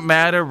 Doesn't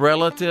matter,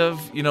 relative,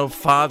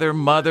 father,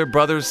 mother,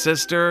 brother,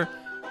 sister.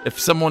 If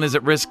someone is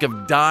at risk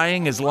of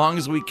dying, as long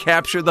as we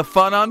capture the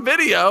fun on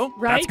video.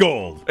 Right? That's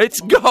gold.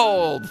 It's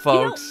gold,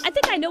 folks. I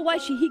think I know why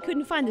he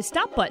couldn't find the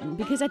stop button,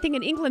 because I think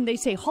in England they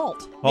say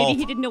halt. Halt. Maybe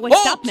he didn't know what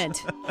stop meant.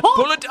 Halt.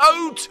 Pull it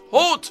out.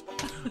 Halt.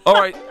 All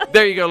right,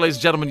 there you go, ladies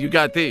and gentlemen. You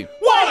got the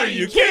What are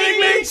you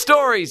kidding me?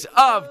 stories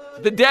of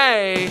the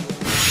day.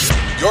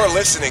 You're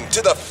listening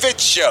to The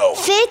Fitz Show.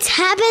 Fitz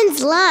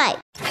happens live.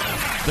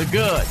 The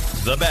good,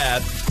 The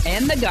bad.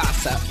 And the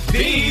gossip.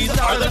 These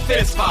are the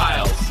Fitz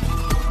Files.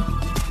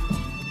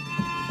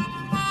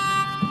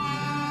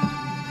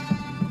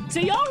 So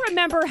y'all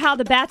remember how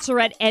The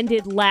Bachelorette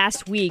ended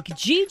last week?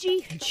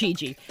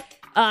 Gigi.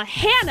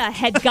 Hannah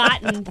had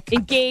gotten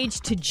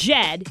engaged to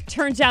Jed.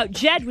 Turns out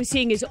Jed was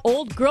seeing his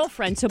old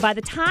girlfriend. So by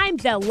the time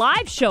the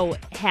live show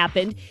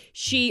happened,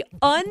 she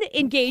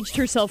unengaged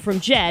herself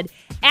from Jed,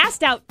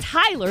 asked out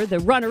Tyler, the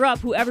runner-up,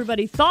 who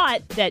everybody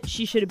thought that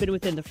she should have been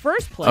with in the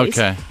first place.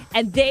 Okay.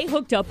 And they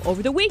hooked up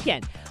over the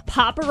weekend.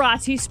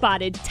 Paparazzi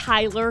spotted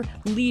Tyler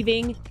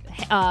leaving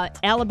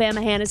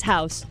Alabama Hannah's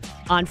house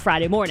on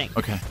Friday morning.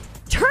 Okay.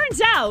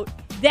 Turns out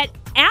that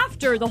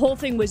after the whole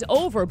thing was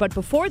over, but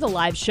before the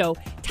live show,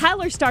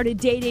 Tyler started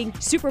dating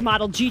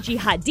supermodel Gigi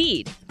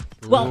Hadid.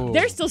 Well, Ooh.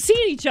 they're still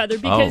seeing each other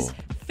because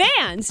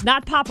fans,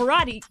 not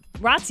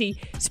paparazzi,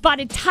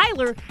 spotted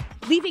Tyler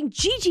leaving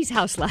Gigi's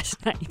house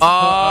last night.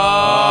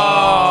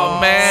 Oh,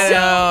 man.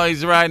 So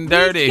he's riding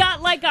dirty. We've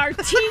got like our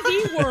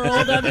TV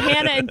world of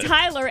Hannah and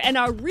Tyler and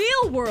our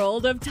real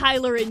world of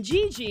Tyler and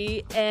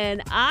Gigi,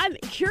 and I'm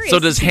curious So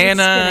does to see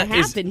Hannah-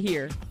 what's going to happen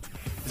here.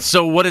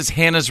 So what is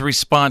Hannah's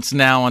response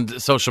now on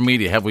social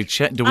media? Have we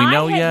checked? Do we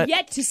know I have yet?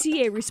 yet to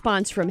see a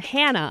response from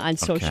Hannah on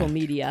social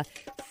media.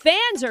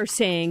 Fans are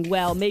saying,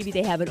 well, maybe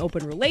they have an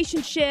open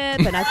relationship,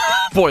 and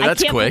Boy,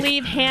 that's I can't quick.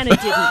 believe Hannah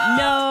didn't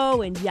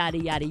know, and yada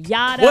yada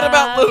yada. What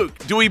about Luke?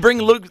 Do we bring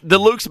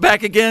Luke's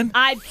back again?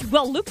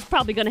 Well, Luke's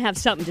probably going to have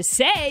something to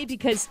say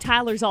because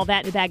Tyler's all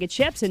that in a bag of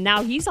chips, and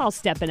now he's all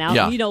stepping out.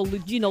 Yeah. You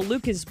know,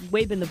 Luke is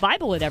waving the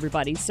Bible at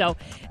everybody, so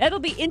it'll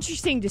be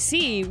interesting to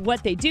see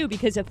what they do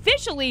because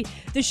officially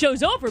the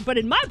show's over, but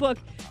in my book,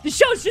 the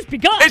show's just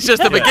begun. It's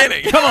just the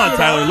beginning. Come on,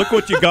 Tyler. Look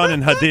what you got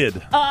in Hadid.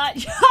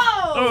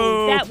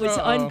 That was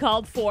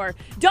uncalled for.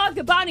 Dog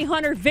the Bounty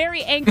Hunter,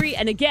 very angry.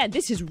 And again,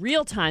 this is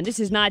real time. This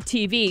is not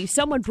TV.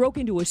 Someone broke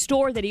into a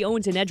store that he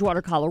owns in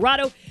Edgewater,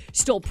 Colorado,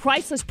 stole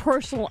priceless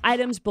personal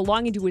items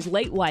belonging to his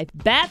late wife,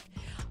 Beth.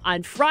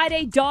 On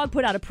Friday, Dog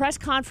put out a press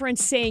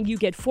conference saying you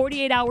get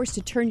 48 hours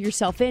to turn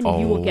yourself in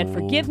and you will get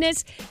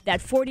forgiveness.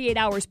 That 48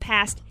 hours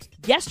passed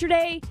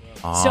yesterday.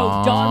 So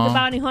Dog the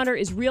Bounty Hunter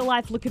is real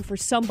life looking for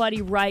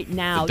somebody right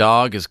now. The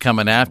dog is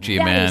coming after you,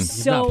 That man. is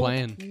so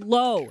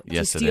low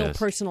Yes, to it steal is.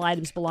 personal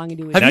items belonging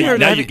to his Have you heard-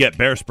 Now have you you- get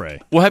bear spray.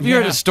 Well, have you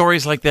heard of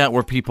stories like that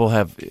where people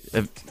have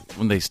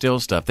when they steal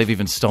stuff, they've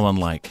even stolen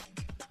like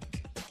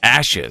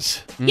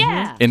ashes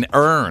Yeah. in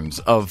urns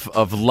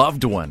of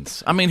loved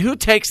ones. I mean, who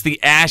takes the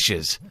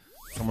ashes?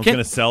 Someone's going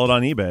to sell it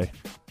on eBay.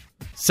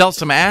 Sell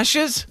some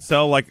ashes?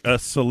 Sell like a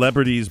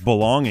celebrity's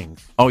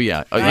belongings. Oh,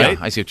 yeah. Oh, Right?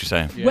 yeah. I see what you're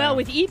saying. Well,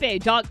 with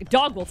eBay,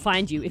 dog will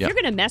find you. If Yeah. you're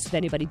going to mess with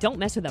anybody, don't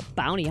mess with a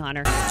bounty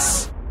hunter.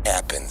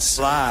 Happens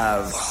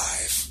Live.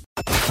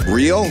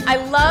 real, I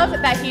love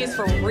that he's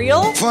for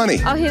real. funny.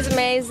 Oh, he's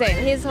amazing.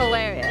 He's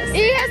hilarious.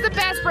 He has the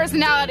best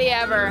personality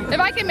ever. If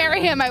I could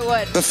marry him, I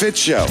would. The Fitz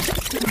Show.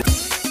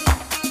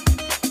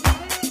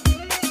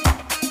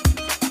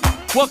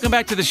 Welcome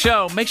back to the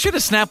show. Make sure to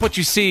snap what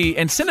you see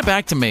and send it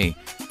back to me.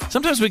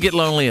 Sometimes we get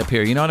lonely up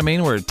here. You know what I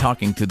mean? We're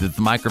talking to the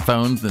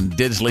microphones and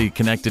digitally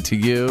connected to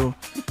you.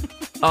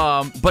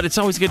 But it's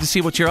always good to see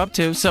what you're up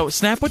to. So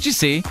snap what you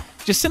see.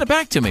 Just send it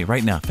back to me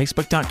right now.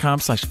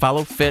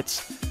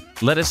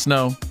 Facebook.com/followfitz. Let us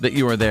know that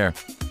you are there.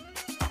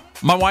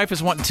 My wife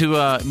is wanting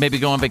to maybe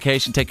go on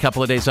vacation, take a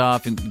couple of days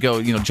off, and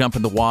go, jump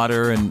in the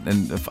water and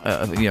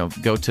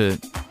go to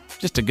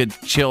just a good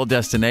chill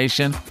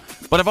destination.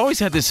 But I've always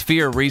had this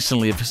fear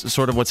recently of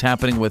sort of what's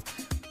happening with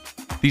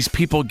these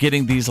people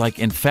getting these like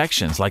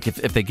infections. Like if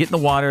they get in the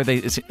water,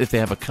 if they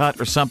have a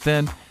cut or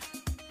something.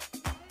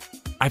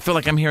 I feel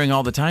like I'm hearing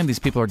all the time these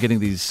people are getting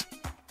these,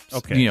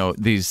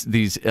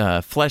 these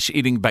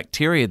flesh-eating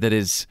bacteria that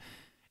is,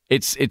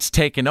 it's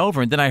taken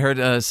over. And then I heard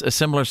a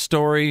similar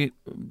story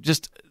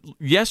just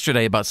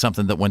yesterday about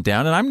something that went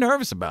down, and I'm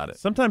nervous about it.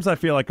 Sometimes I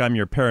feel like I'm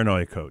your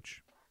paranoia coach.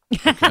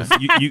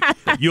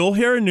 You'll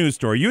hear a news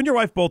story. You and your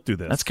wife both do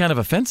this. That's kind of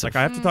offensive. Like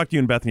I have to talk to you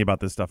and Bethany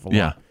about this stuff a lot.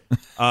 Yeah.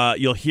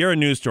 you'll hear a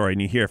news story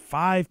and you hear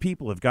 5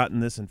 people have gotten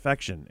this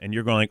infection, and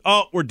you're going like,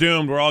 oh, we're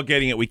doomed. We're all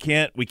getting it. We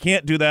can't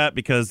do that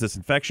because this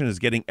infection is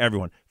getting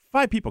everyone.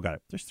 5 people got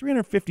it. There's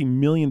 350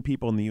 million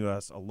people in the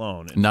U.S.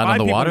 alone. And not on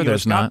the water,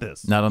 there's not.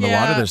 This. Not on the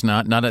water, there's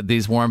not. Not at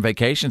these warm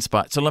vacation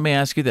spots. So let me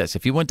ask you this.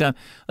 If you went down,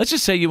 let's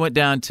just say you went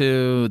down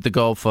to the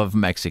Gulf of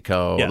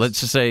Mexico. Yes. Let's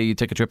just say you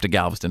took a trip to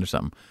Galveston or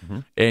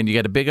something, and you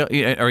got a big,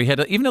 or you had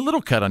even a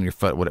little cut on your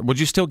foot. Would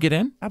you still get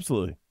in?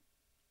 Absolutely.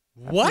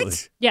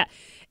 What? Yeah.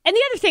 And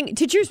the other thing,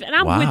 to Drew's, and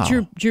I'm Wow.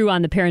 with Drew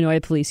on the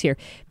paranoia police here,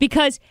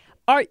 because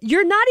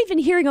you're not even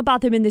hearing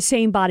about them in the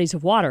same bodies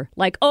of water.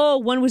 Like, oh,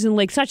 one was in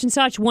Lake such and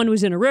such, one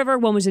was in a river,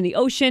 one was in the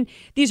ocean.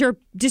 These are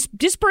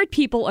disparate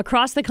people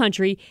across the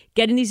country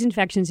getting these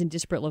infections in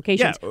disparate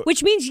locations. Yeah.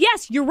 Which means,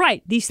 yes, you're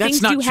right. These That's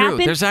things not do true.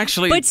 happen. There's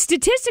actually- but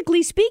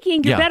statistically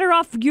speaking, you're Yeah. better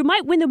off. You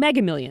might win the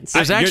Mega Millions.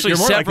 There's actually you're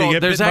more likely to several. get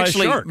There's bitten by a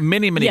actually shark.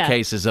 many Yeah.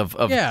 cases of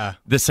Yeah.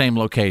 the same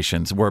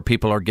locations where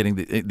people are getting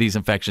these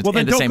infections Well,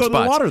 then in the don't same go to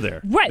spots. the water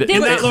there. Right.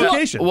 In that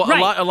location. Well,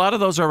 Right. a lot of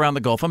those are around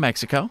the Gulf of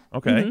Mexico.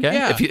 Okay. Okay.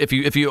 Yeah.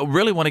 If you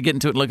really want to get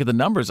into it and look at the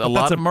numbers, a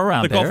lot of them are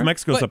around the Gulf there. of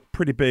Mexico is a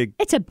pretty big.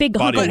 It's a big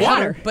hunk body of of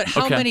water. But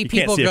how Okay. many You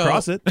can't people see go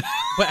across it.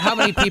 But how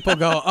many people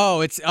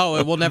go?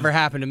 It will never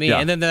happen to me. Yeah.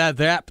 And then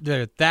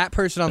that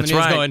person on the That's news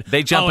right. going,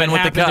 They jump oh, in it with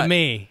the happened cut. to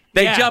me.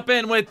 They Yeah. jump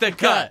in with the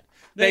cut.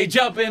 They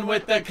jump in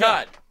with the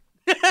cut.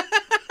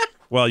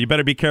 Well, you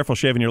better be careful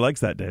shaving your legs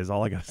that day. Is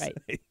all I got to say.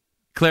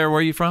 Claire, where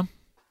are you from?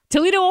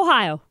 Toledo,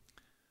 Ohio.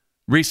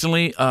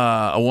 Recently,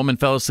 a woman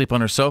fell asleep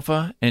on her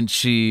sofa, and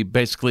she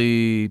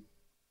basically,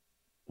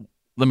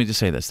 let me just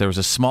say this. There was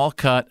a small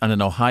cut on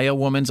an Ohio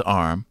woman's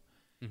arm,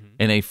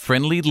 and a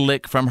friendly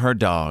lick from her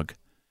dog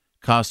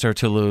caused her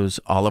to lose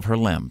all of her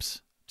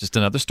limbs. Just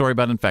another story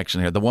about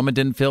infection here. The woman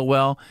didn't feel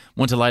well,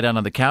 went to lie down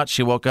on the couch.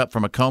 She woke up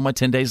from a coma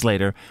 10 days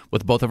later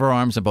with both of her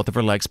arms and both of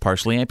her legs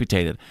partially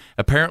amputated.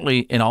 Apparently,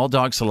 in all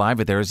dog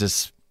saliva, there is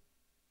this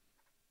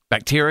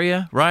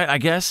bacteria, right, I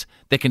guess,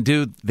 that can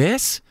do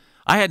this.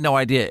 I had no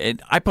idea.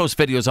 I post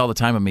videos all the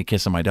time of me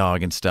kissing my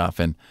dog and stuff,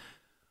 and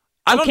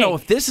I don't know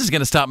if this is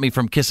going to stop me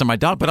from kissing my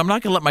dog, but I'm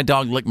not going to let my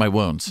dog lick my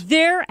wounds.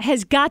 There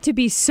has got to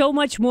be so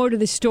much more to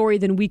the story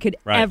than we could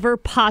ever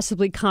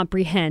possibly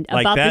comprehend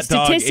Like about that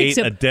the statistics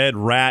dog ate of a dead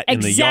rat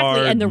in the yard.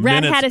 Exactly, and the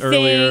rat had a minutes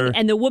earlier. thing,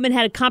 and the woman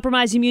had a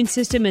compromised immune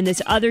system, and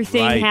this other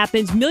thing Right.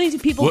 happens. Millions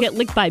of people get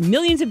licked by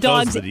millions of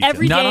dogs are the details.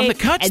 every day, Not on the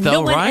cuts, and though,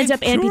 no one right? ends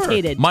up Sure.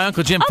 amputated. My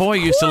Uncle Jim Of Foy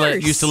used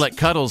course. to let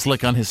Cuddles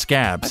lick on his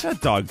scabs.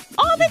 That dog.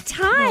 all the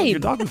time. Your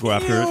dog would go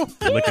after it.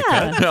 and Lick a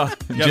Yeah.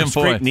 cut. You have Jim a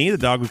straight Foy. knee. The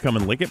dog would come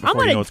and lick it I'm before you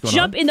know going what's to going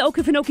jump on. in the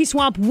Okefenokee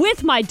Swamp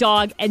with my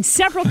dog and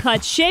several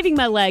cuts, shaving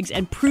my legs,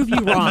 and prove you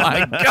wrong.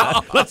 My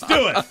God. Let's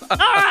do it. All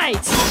right.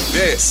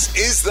 This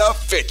is the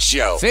Fitz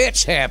Show.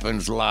 Fitz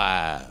happens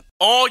live.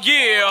 Oh,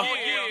 yeah.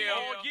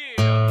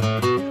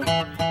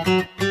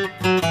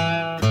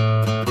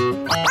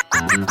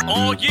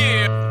 Oh,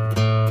 yeah.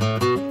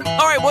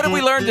 All right, what did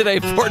we learn today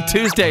for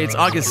Tuesday? It's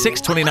August 6,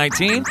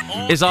 2019.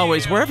 As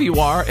always, wherever you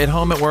are, at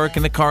home, at work,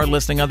 in the car,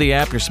 listening on the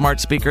app, your smart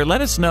speaker,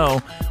 let us know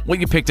what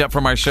you picked up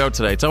from our show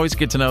today. It's always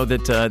good to know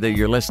that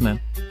you're listening.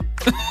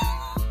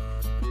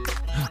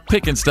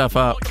 Picking stuff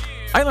up.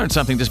 I learned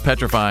something just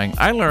petrifying.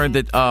 I learned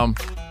that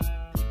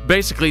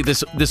basically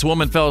this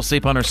woman fell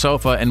asleep on her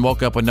sofa and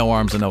woke up with no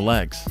arms and no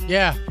legs.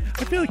 Yeah.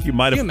 I feel like you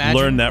might Can have you imagine?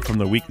 learned that from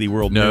the Weekly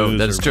World No, News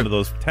that is or true. one of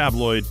those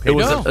tabloid It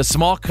was papers. a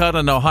small cut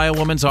on an Ohio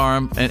woman's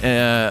arm,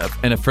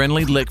 and a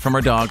friendly lick from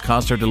her dog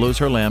caused her to lose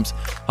her limbs.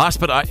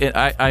 Hospital.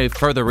 I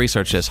further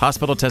researched this.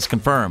 Hospital tests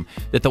confirm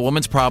that the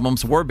woman's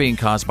problems were being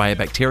caused by a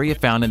bacteria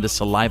found in the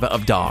saliva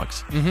of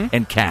dogs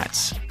and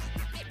cats,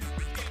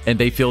 and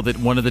they feel that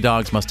one of the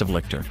dogs must have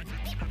licked her.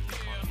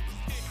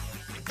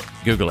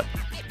 Google it.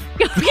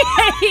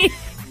 Okay.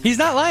 He's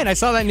not lying. I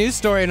saw that news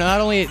story, and not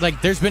only,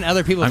 there's been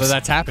other people that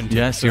that's happened to.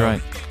 Yes, you're right.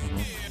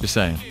 Just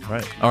saying.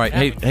 Right. All right.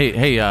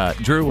 Hey,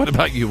 Drew, what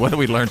about you? What did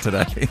we learn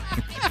today?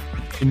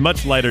 In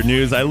much lighter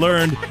news, I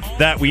learned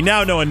that we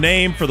now know a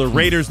name for the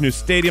Raiders' new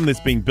stadium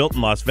that's being built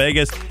in Las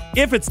Vegas.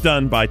 If it's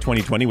done by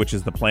 2020, which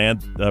is the plan,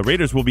 the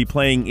Raiders will be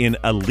playing in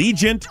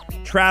Allegiant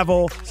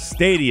Travel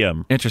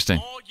Stadium. Interesting.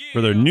 For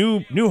their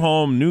new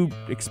home, new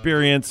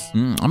experience.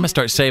 I'm going to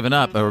start saving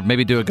up, or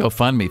maybe do a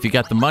GoFundMe. If you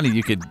got the money,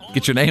 you could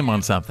get your name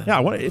on something.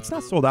 Yeah, it's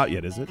not sold out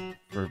yet, is it?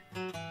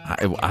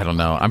 I don't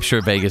know. I'm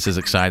sure Vegas is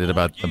excited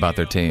about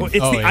their team. Well, it's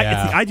the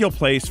ideal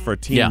place for a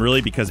team,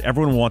 really, because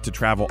everyone will want to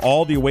travel.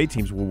 All the away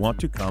teams will want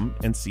to come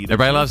and see them.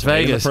 Everybody loves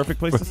Vegas. Vegas. The perfect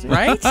place to see.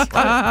 Right?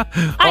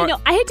 I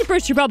know. I hate to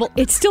burst your bubble.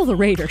 It's still the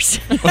Raiders.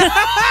 They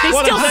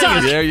still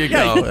suck. There you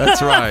go.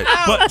 That's right.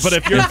 But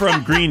if you're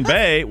from Green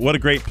Bay, what a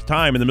great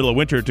time in the middle of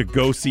winter to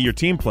go see your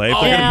team play.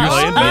 If they're going to be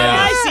playing in Vegas.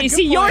 I see.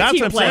 See your That's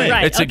team what I'm play. saying.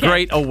 Right. It's a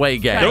great away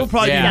game. There will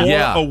probably be more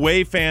Yeah.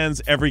 away fans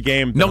every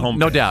game than home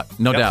No fans. doubt.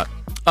 No doubt.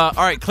 All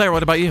right, Claire,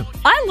 what about you?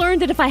 I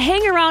learned that if I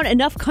hang around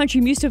enough country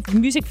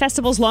music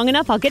festivals long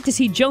enough, I'll get to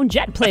see Joan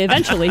Jett play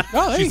eventually.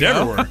 Oh, there She's you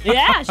go. everywhere.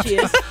 Yeah, she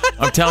is.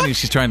 I'm telling you,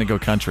 she's trying to go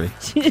country.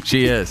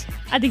 She is.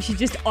 I think she's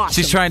just awesome.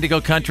 She's trying to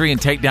go country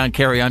and take down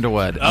Carrie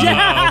Underwood.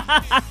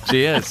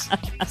 She is.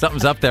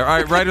 Something's up there. All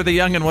right, Ryder the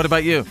Youngin', what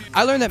about you?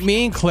 I learned that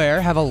me and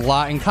Claire have a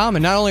lot in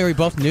common. Not only are we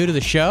both new to the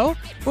show,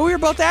 but we were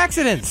both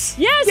accidents.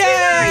 Yes, we were.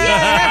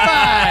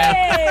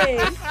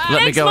 Yay!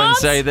 Let me go and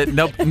say that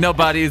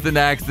nobody is an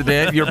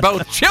accident. You're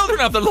both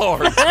children of the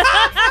Lord.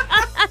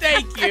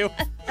 Thank you.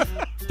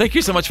 Thank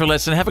you so much for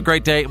listening. Have a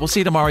great day. We'll see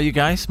you tomorrow, you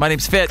guys. My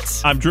name's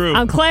Fitz. I'm Drew.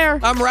 I'm Claire.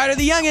 I'm Ryder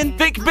the Youngin'.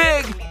 Think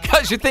big,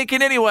 because you're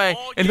thinking anyway.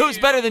 And who's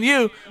better than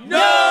you?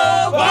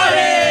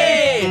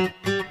 Nobody!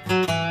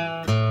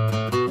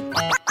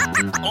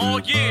 Oh,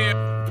 yeah.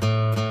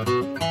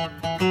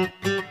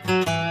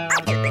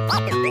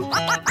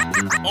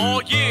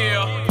 Oh,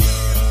 yeah.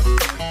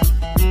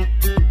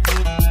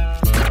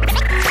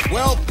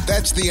 Well,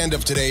 that's the end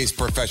of today's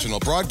professional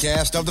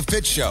broadcast of The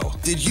Fitz Show.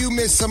 Did you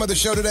miss some of the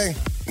show today?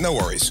 No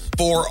worries.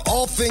 For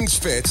all things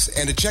Fitz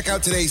and to check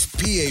out today's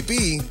PAB,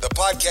 the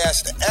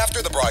podcast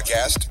after the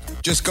broadcast,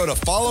 just go to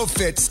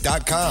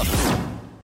followfitz.com.